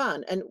 move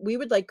on. And we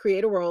would like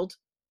create a world,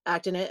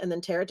 act in it, and then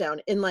tear it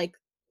down in like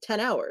 10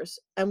 hours.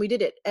 And we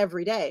did it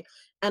every day.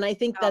 And I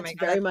think that's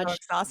very much so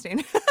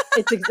exhausting.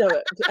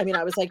 I mean,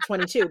 I was like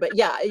 22, but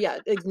yeah.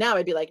 Now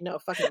I'd be like, no,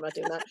 fucking, I'm not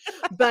doing that.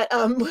 But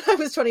when I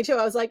was 22,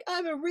 I was like,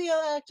 I'm a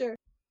real actor.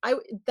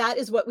 That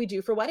is what we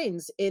do for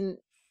weddings in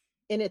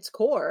its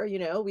core.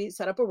 We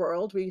set up a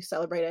world, we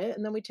celebrate it,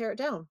 and then we tear it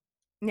down.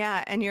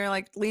 Yeah, and you're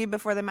like, leave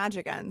before the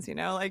magic ends,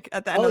 like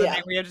at the end of the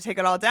night we have to take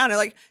it all down. You're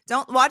like,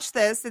 don't watch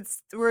this.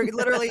 We're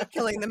literally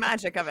killing the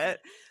magic of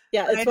it.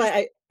 Yeah, that's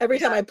why every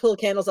time I pull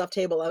candles off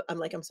table, I'm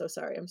like, I'm so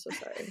sorry.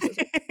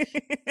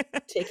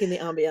 Taking the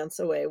ambiance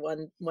away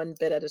one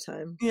bit at a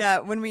time. Yeah,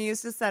 when we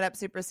used to set up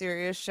Super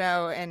Serious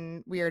Show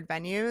in weird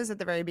venues at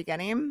the very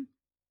beginning,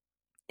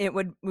 we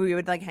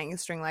would like hang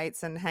string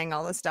lights and hang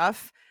all the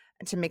stuff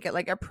to make it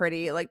like a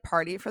pretty like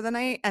party for the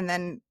night, and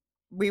then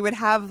we would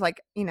have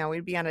like,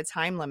 we'd be on a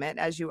time limit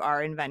as you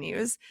are in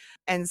venues.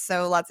 And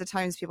so lots of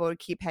times people would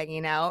keep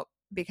hanging out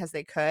because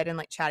they could and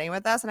like chatting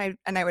with us. And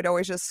I would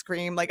always just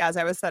scream like as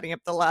I was setting up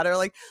the ladder,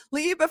 like,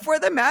 leave before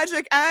the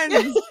magic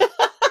ends.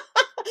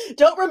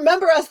 Don't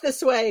remember us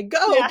this way.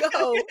 Go.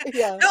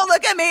 Yeah. Don't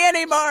look at me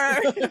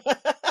anymore.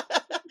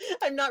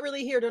 I'm not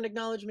really here. Don't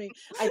acknowledge me.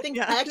 I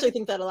actually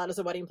think that a lot as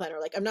a wedding planner.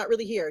 Like, I'm not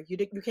really here. You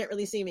can't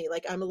really see me.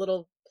 Like, I'm a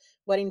little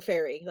wedding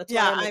fairy. That's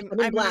why I'm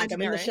in black.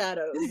 I'm in the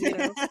shadows.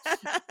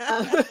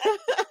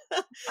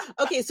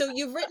 Okay, so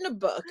you've written a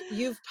book,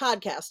 you've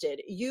podcasted,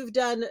 you've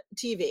done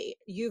TV,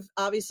 you've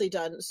obviously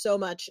done so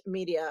much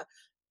media,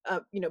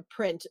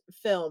 print,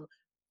 film.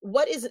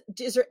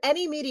 Is there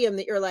any medium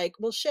that you're like,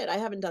 well, shit, I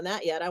haven't done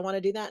that yet. I want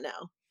to do that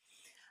now?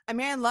 I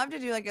mean, I'd love to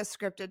do like a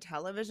scripted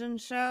television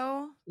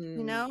show,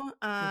 we've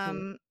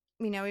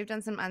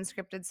done some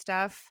unscripted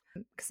stuff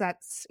because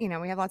that's, we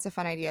have lots of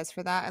fun ideas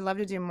for that. I'd love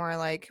to do more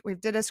like, we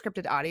did a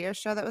scripted audio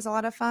show that was a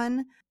lot of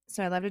fun.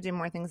 So I'd love to do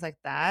more things like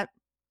that.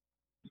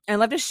 I'd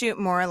love to shoot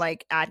more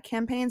like ad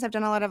campaigns. I've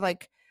done a lot of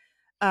like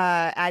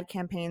ad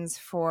campaigns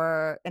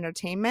for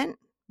entertainment,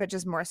 but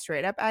just more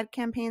straight up ad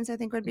campaigns I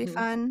think would be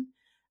fun.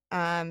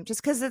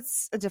 Just because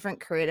it's a different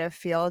creative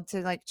field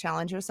to like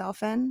challenge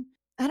yourself in.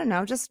 I don't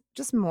know, just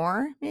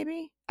more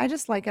maybe. I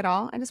just like it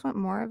all. I just want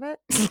more of it.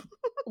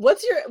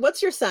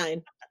 What's your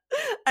sign?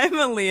 I'm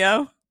a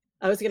Leo.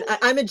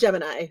 I'm a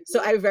Gemini.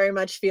 So I very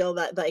much feel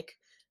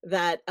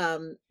that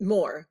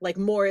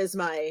more is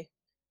my,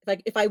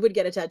 like if I would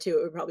get a tattoo,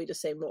 it would probably just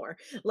say more,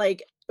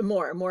 like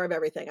more of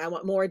everything. I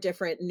want more,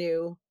 different,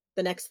 new,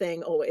 the next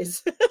thing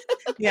always.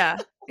 Yeah.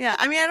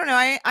 I mean, I don't know.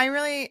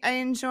 I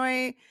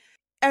enjoy,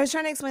 I was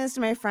trying to explain this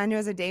to my friend who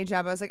has a day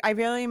job. I was like, I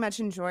really much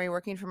enjoy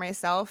working for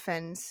myself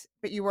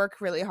but you work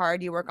really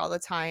hard. You work all the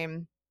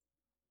time.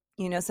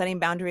 Setting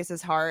boundaries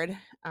is hard.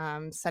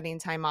 Setting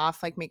time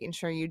off, like making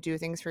sure you do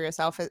things for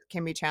yourself, it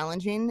can be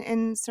challenging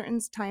in certain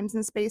times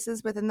and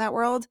spaces within that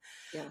world.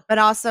 Yeah. But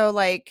also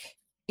like,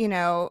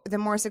 the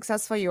more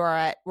successful you are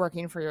at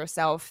working for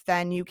yourself,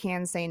 then you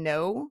can say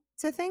no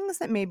to things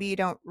that maybe you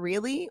don't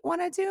really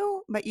want to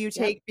do, but you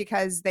take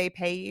because they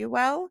pay you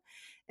well.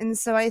 And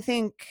so I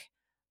think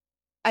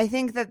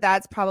that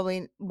that's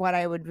probably what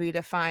I would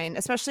redefine,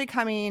 especially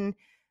coming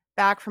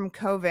back from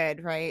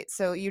COVID, right?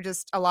 So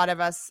a lot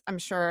of us, I'm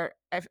sure,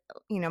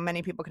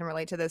 many people can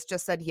relate to this,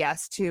 just said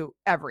yes to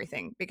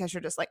everything because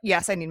you're just like,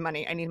 yes, I need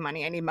money.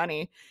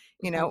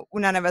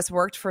 None of us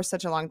worked for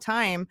such a long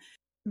time,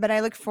 but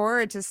I look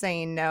forward to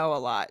saying no a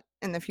lot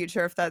in the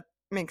future, if that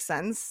makes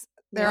sense.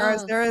 There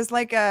is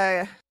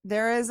a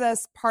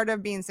part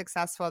of being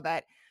successful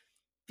that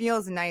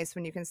feels nice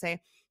when you can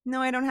say,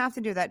 no, I don't have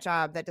to do that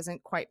job that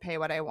doesn't quite pay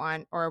what I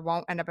want or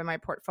won't end up in my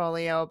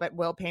portfolio, but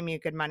will pay me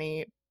good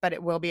money, but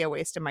it will be a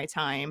waste of my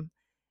time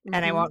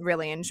and I won't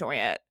really enjoy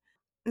it.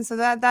 And so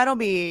that'll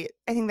be,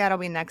 I think that'll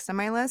be next on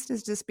my list,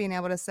 is just being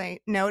able to say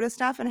no to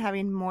stuff and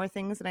having more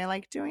things that I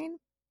like doing.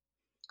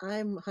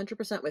 I'm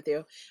 100% with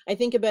you. I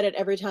think about it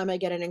every time I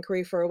get an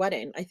inquiry for a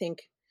wedding. I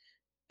think,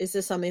 is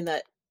this something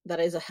that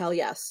is a hell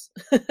yes?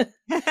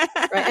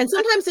 Right. And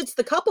sometimes it's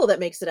the couple that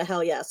makes it a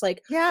hell yes.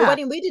 Like the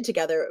wedding we did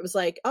together, it was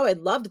like, oh, I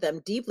loved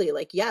them deeply.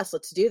 Like, yes,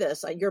 let's do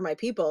this. You're my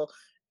people.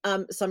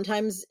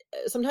 Sometimes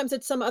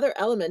it's some other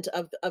element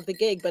of the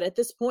gig. But at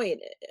this point,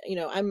 you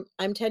know,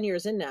 I'm 10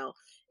 years in now.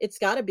 It's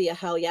got to be a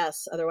hell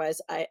yes. Otherwise,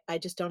 I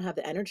just don't have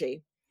the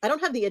energy. I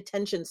don't have the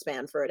attention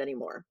span for it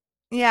anymore.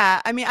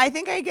 Yeah, I mean, I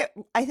think I get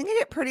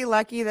pretty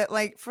lucky that,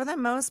 like, for the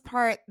most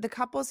part, the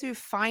couples who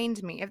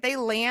find me, if they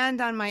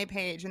land on my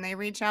page and they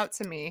reach out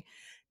to me,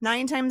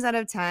 9 times out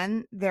of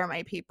 10, they're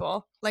my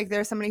people. Like,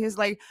 there's somebody who's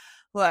like,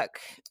 look,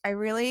 I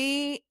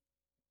really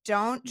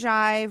don't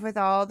jive with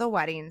all the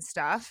wedding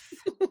stuff,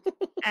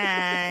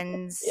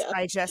 and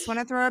I just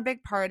want to throw a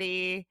big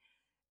party,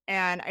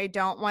 and I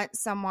don't want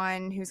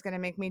someone who's going to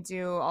make me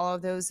do all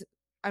of those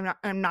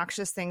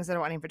obnoxious things that a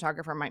wedding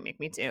photographer might make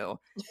me do.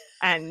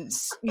 And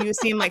you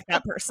seem like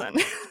that person.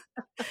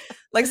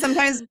 Like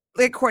sometimes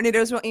like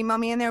coordinators will email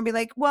me and they'll be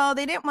like, well,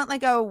 they didn't want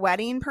like a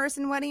wedding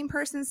person,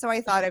 so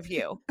I thought of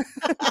you.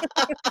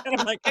 And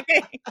I'm like,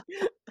 okay,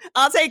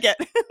 I'll take it.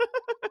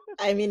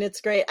 I mean, it's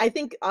great. I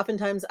think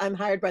oftentimes I'm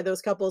hired by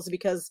those couples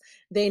because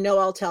they know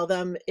I'll tell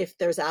them if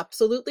there's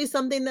absolutely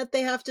something that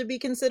they have to be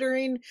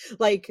considering.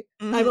 Like,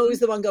 I'm always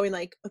the one going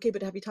like, okay,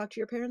 but have you talked to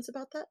your parents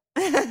about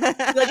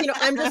that? Like, you know,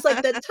 I'm just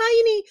like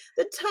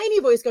the tiny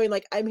voice going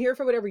like, I'm here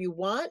for whatever you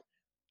want.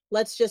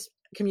 Let's just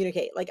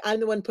communicate. Like, I'm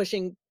the one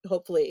pushing,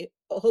 hopefully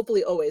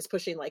always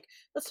pushing, like,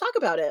 let's talk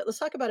about it. Let's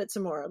talk about it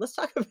some more. Let's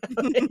talk about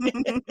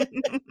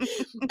it.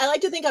 I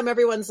like to think I'm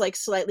everyone's like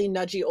slightly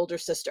nudgy older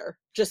sister,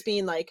 just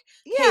being like,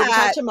 hey, have you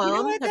talked to mom?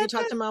 You know have you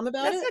talked to mom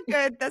about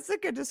it? That's a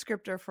good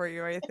descriptor for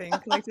you, I think.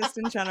 Like, just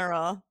in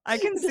general. I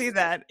can see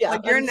that. Yeah,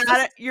 like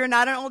you're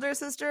not an older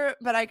sister,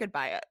 but I could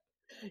buy it.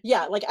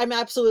 Yeah, like I'm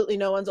absolutely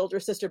no one's older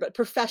sister, but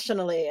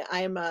professionally,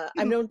 I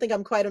don't think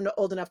I'm quite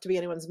old enough to be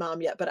anyone's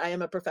mom yet, but I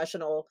am a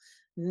professional,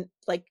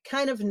 like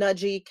kind of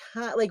nudgy,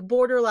 like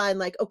borderline,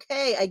 like,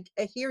 okay,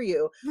 I hear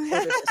you.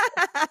 Older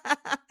sister.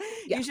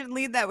 Yeah. You should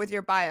lead that with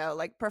your bio,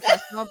 like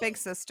professional big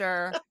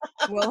sister,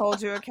 will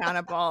hold you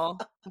accountable,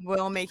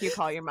 will make you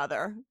call your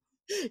mother.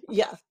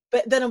 Yeah.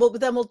 But then we'll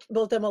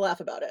laugh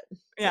about it.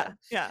 Yeah.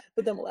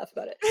 But then we'll laugh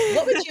about it.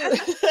 What would you,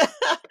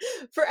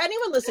 for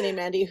anyone listening,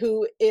 Mandy,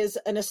 who is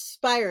an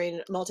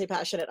aspiring,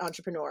 multi-passionate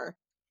entrepreneur,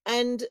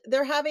 and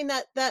they're having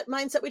that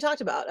mindset we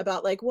talked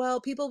about like,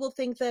 well, people will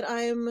think that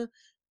I'm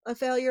a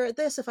failure at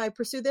this if I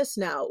pursue this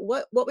now.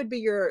 What would be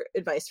your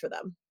advice for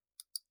them?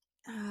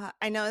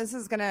 I know this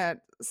is gonna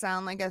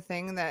sound like a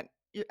thing that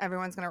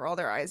everyone's gonna roll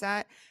their eyes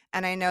at,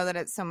 and I know that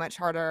it's so much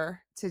harder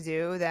to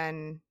do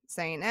than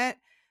saying it.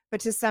 But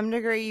to some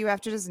degree, you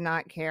have to just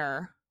not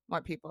care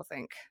what people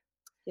think.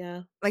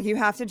 Yeah. Like, you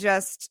have to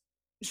just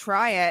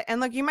try it. And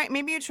like,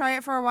 maybe you try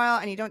it for a while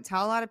and you don't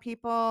tell a lot of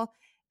people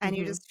and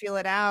you just feel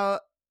it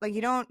out. Like,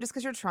 you don't, just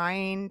because you're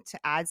trying to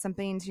add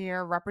something to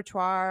your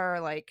repertoire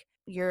or like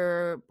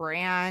your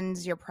brand,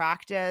 your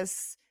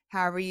practice,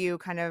 however you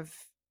kind of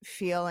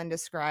feel and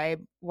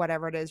describe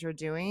whatever it is you're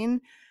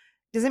doing,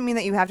 doesn't mean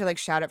that you have to like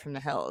shout it from the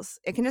hills.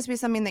 It can just be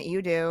something that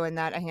you do and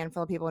that a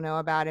handful of people know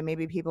about, and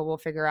maybe people will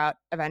figure out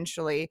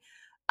eventually.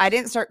 I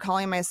didn't start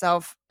calling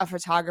myself a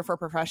photographer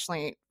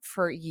professionally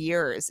for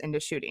years into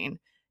shooting,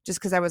 just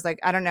because I was like,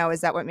 I don't know,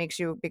 is that what makes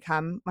you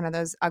become one of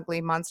those ugly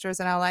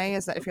monsters in LA?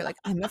 Is that if you're like,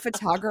 I'm a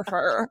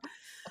photographer,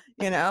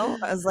 you know?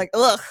 I was like,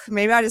 ugh,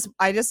 maybe I just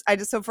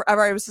so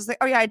forever I was just like,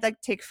 oh yeah, I'd like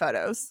take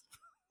photos.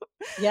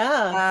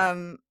 Yeah.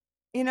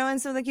 You know,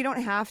 and so like you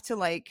don't have to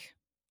like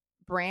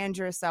brand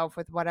yourself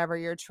with whatever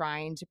you're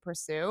trying to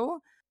pursue,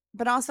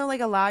 but also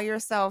like allow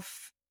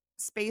yourself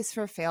space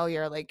for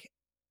failure. Like,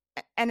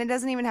 and it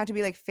doesn't even have to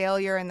be like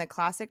failure in the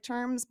classic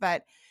terms,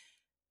 but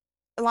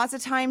lots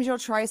of times you'll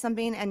try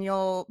something and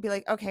you'll be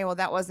like, okay, well,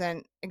 that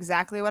wasn't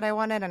exactly what I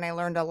wanted, and I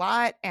learned a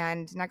lot,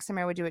 and next time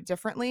I would do it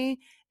differently.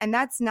 And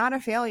that's not a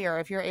failure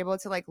if you're able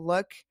to like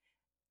look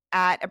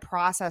at a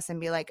process and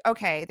be like,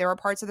 okay, there were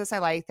parts of this I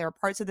liked, there were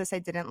parts of this I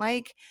didn't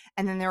like,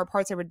 and then there were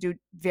parts I would do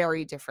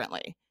very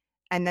differently.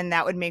 And then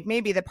that would make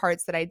maybe the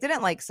parts that I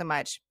didn't like so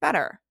much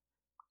better,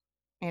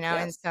 you know?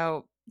 Yes. And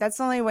so that's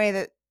the only way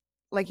that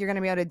like you're going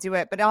to be able to do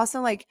it. But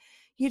also like,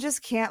 you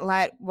just can't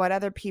let what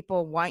other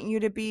people want you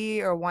to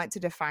be or want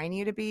to define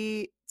you to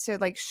be to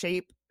like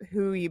shape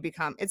who you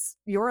become. It's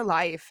your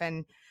life.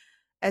 And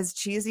as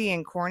cheesy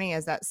and corny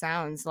as that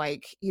sounds,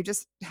 like you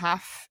just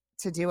have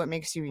to do what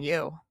makes you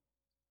you.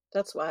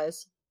 That's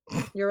wise.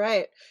 You're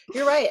right.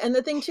 And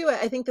the thing too,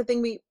 I think the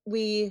thing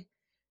we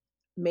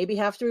maybe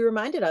have to be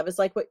reminded of is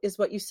like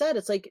what you said.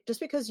 It's like, just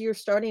because you're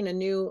starting a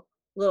new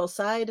little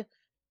side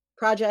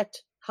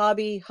project,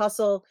 hobby,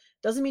 hustle,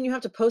 doesn't mean you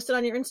have to post it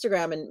on your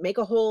Instagram and make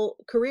a whole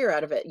career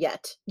out of it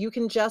yet. You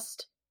can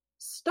just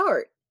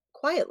start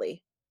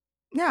quietly.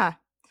 Yeah.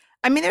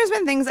 I mean, there's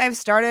been things I've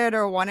started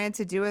or wanted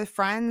to do with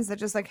friends that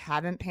just like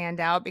haven't panned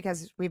out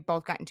because we've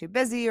both gotten too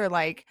busy or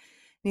like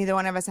neither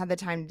one of us had the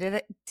time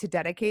to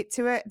dedicate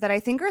to it, that I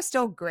think are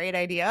still great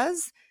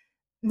ideas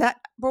that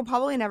will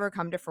probably never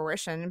come to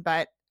fruition.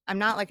 But I'm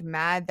not like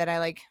mad that I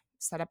like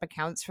set up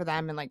accounts for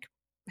them and like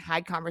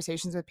had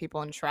conversations with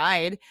people and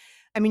tried.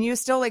 I mean, you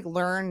still like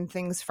learn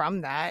things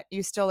from that.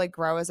 You still like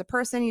grow as a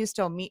person. You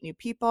still meet new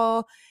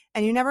people,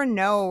 and you never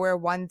know where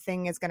one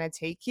thing is going to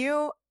take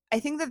you. I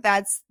think that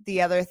that's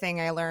the other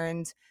thing I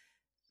learned.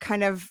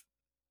 Kind of,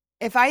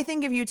 if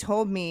you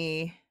told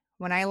me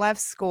when I left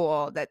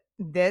school that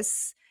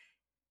this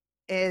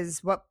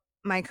is what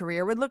my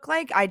career would look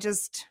like, I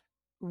just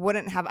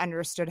wouldn't have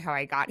understood how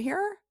I got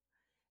here.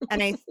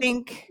 And I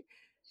think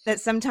that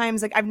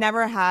sometimes, like, I've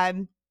never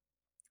had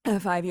a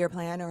 5-year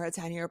plan or a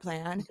 10-year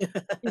plan,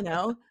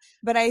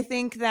 but I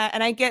think that,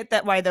 and I get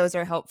that why those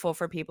are helpful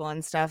for people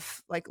and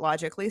stuff, like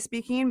logically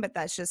speaking, but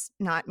that's just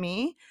not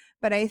me.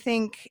 But I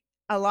think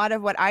a lot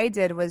of what I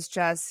did was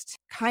just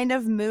kind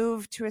of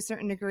move to a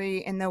certain degree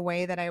in the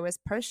way that I was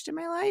pushed in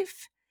my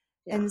life.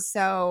 Yeah. And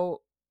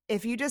so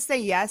if you just say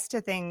yes to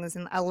things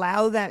and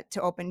allow that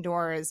to open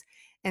doors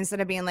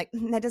instead of being like,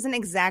 that doesn't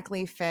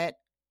exactly fit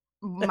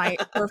my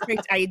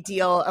perfect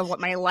ideal of what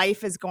my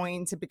life is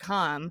going to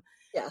become.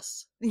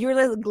 Yes.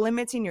 You're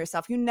limiting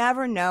yourself. You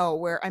never know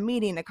where a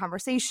meeting, a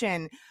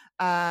conversation,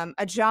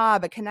 a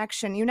job, a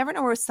connection, you never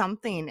know where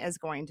something is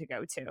going to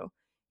go to,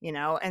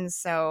 And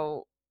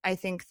so I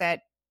think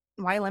that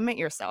why limit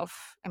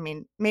yourself? I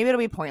mean, maybe it'll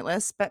be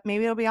pointless, but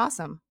maybe it'll be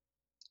awesome.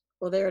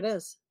 Well, there it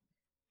is.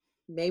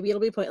 Maybe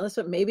it'll be pointless,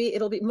 but maybe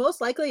it'll be,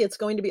 most likely it's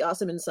going to be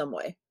awesome in some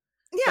way.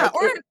 Yeah. Like,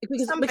 or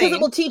because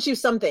it will teach you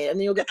something,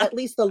 and you'll get, at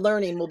least the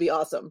learning will be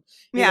awesome.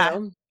 Yeah.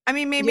 I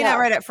mean, maybe not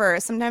right at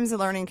first. Sometimes the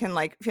learning can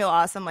like feel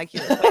awesome, like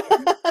you.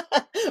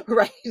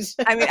 Right.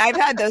 I mean, I've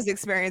had those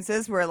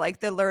experiences where like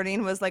the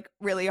learning was like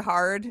really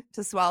hard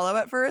to swallow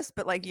at first,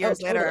 but like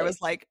years later, I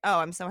was like, oh,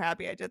 I'm so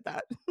happy I did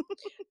that.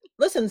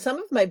 Listen, some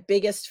of my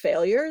biggest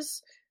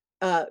failures,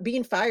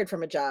 being fired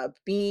from a job,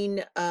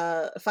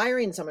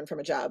 firing someone from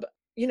a job,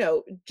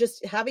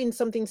 just having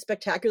something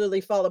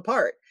spectacularly fall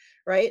apart,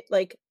 right?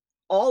 Like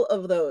all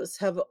of those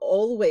have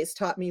always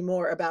taught me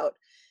more about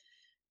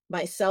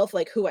myself,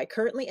 like who I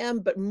currently am,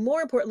 but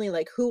more importantly,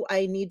 like who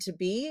I need to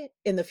be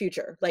in the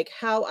future, like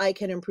how I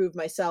can improve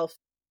myself,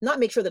 not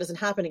make sure that doesn't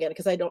happen again,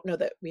 because I don't know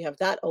that we have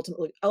that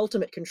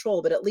ultimate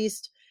control, but at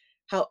least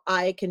how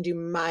I can do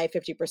my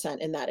 50%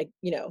 in that,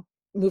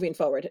 moving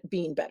forward,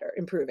 being better,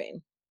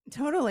 improving.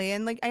 Totally.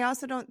 And like, I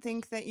also don't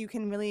think that you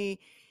can really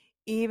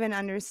even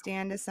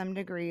understand to some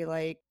degree,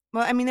 like,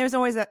 well, I mean, there's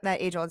always that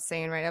age-old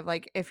saying, right, of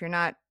like, if you're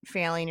not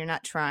failing, you're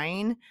not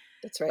trying.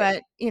 That's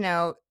right.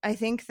 But, I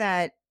think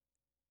that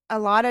a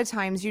lot of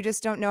times you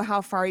just don't know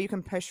how far you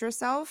can push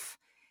yourself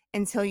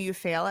until you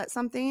fail at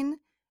something.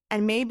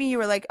 And maybe you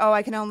were like, oh,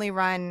 I can only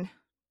run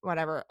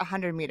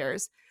 100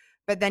 meters.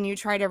 But then you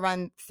try to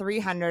run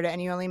 300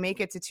 and you only make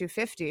it to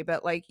 250.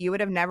 But like, you would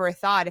have never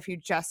thought if you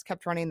just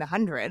kept running the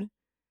 100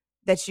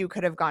 that you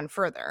could have gone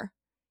further,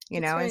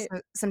 Right. And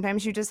so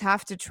sometimes you just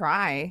have to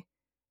try,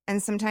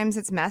 and sometimes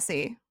it's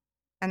messy,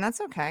 and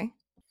that's okay.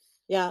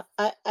 Yeah.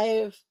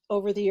 I've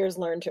over the years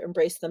learned to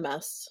embrace the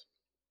mess.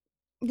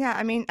 Yeah,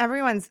 I mean,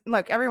 everyone's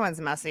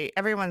messy.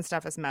 Everyone's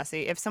stuff is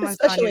messy. If someone's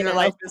telling you their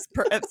life is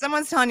if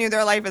someone's telling you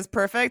their life is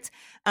perfect,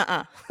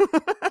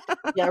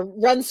 yeah,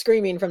 run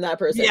screaming from that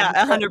person. Yeah,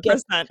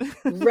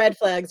 100%. Red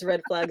flags,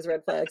 red flags,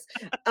 red flags.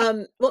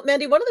 Well,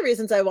 Mandy, one of the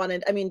reasons I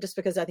wanted, just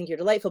because I think you're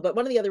delightful, but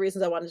one of the other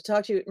reasons I wanted to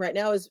talk to you right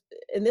now is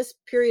in this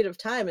period of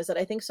time is that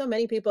I think so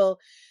many people,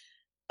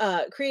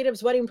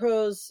 creatives, wedding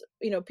pros,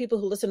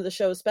 people who listen to the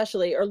show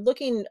especially, are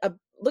looking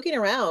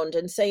around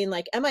and saying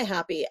like, am I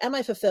happy? Am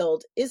I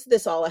fulfilled? Is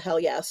this all a hell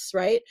yes,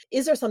 right?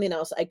 Is there something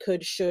else I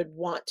should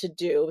want to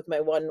do with my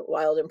one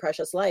wild and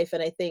precious life?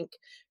 And I think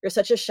you're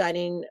such a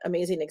shining,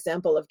 amazing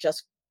example of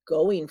just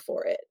going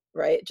for it,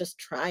 right? Just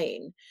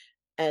trying.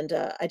 And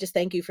I just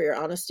thank you for your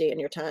honesty and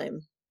your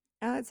time.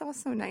 Oh, it's all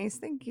so nice.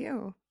 Thank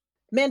you.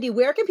 Mandy,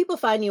 where can people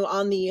find you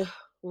on the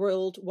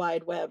World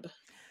Wide Web?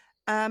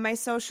 My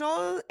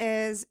social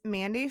is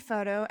Mandy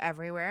Photo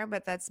everywhere,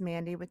 but that's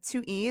Mandy with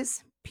 2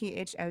 E's,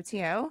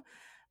 PHOTO.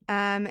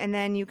 And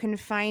then you can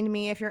find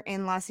me if you're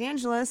in Los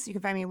Angeles. You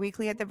can find me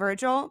weekly at the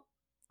Virgil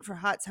for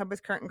Hot Tub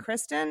with Kurt and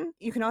Kristen.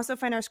 You can also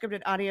find our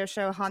scripted audio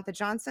show, Haunt the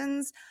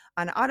Johnsons,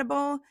 on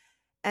Audible.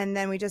 And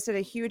then we just did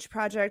a huge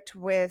project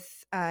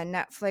with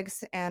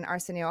Netflix and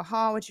Arsenio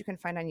Hall, which you can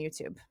find on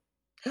YouTube.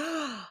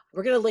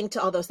 We're going to link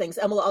to all those things.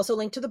 And we'll also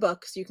link to the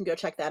book, so you can go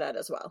check that out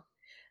as well.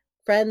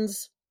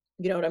 Friends,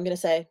 you know what I'm going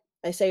to say?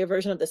 I say a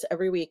version of this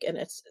every week, and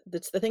it's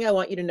the thing I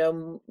want you to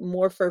know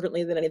more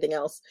fervently than anything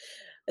else,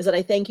 is that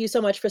I thank you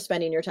so much for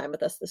spending your time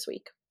with us this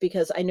week,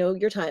 because I know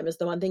your time is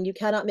the one thing you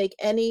cannot make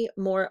any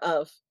more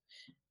of.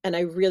 And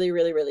I really,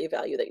 really, really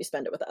value that you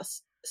spend it with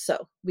us.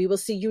 So we will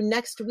see you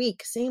next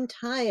week, same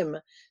time,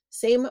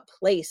 same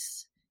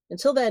place.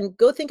 Until then,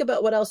 go think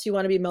about what else you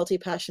want to be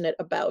multi-passionate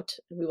about.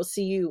 We will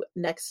see you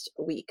next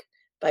week.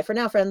 Bye for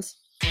now, friends.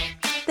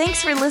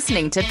 Thanks for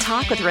listening to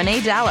Talk with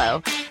Renee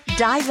Dallow.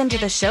 Dive into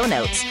the show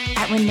notes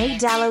at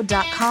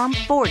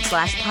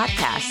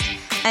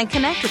reneedallow.com/podcast and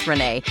connect with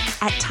Renee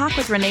at Talk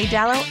with Renee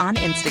Dallow on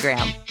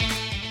Instagram.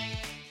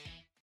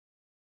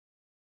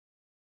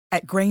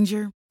 At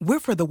Grainger,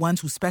 we're for the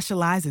ones who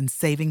specialize in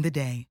saving the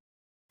day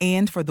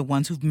and for the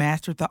ones who've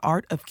mastered the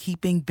art of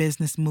keeping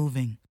business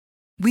moving.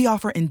 We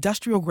offer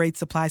industrial-grade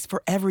supplies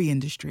for every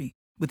industry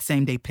with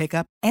same-day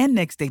pickup and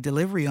next-day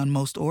delivery on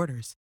most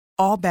orders,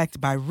 all backed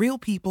by real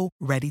people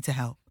ready to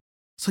help.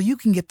 So you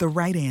can get the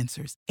right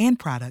answers and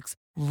products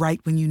right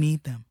when you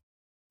need them.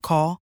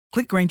 Call,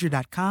 click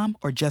Grainger.com,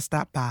 or just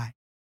stop by.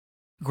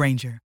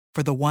 Grainger,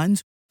 for the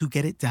ones who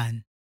get it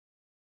done.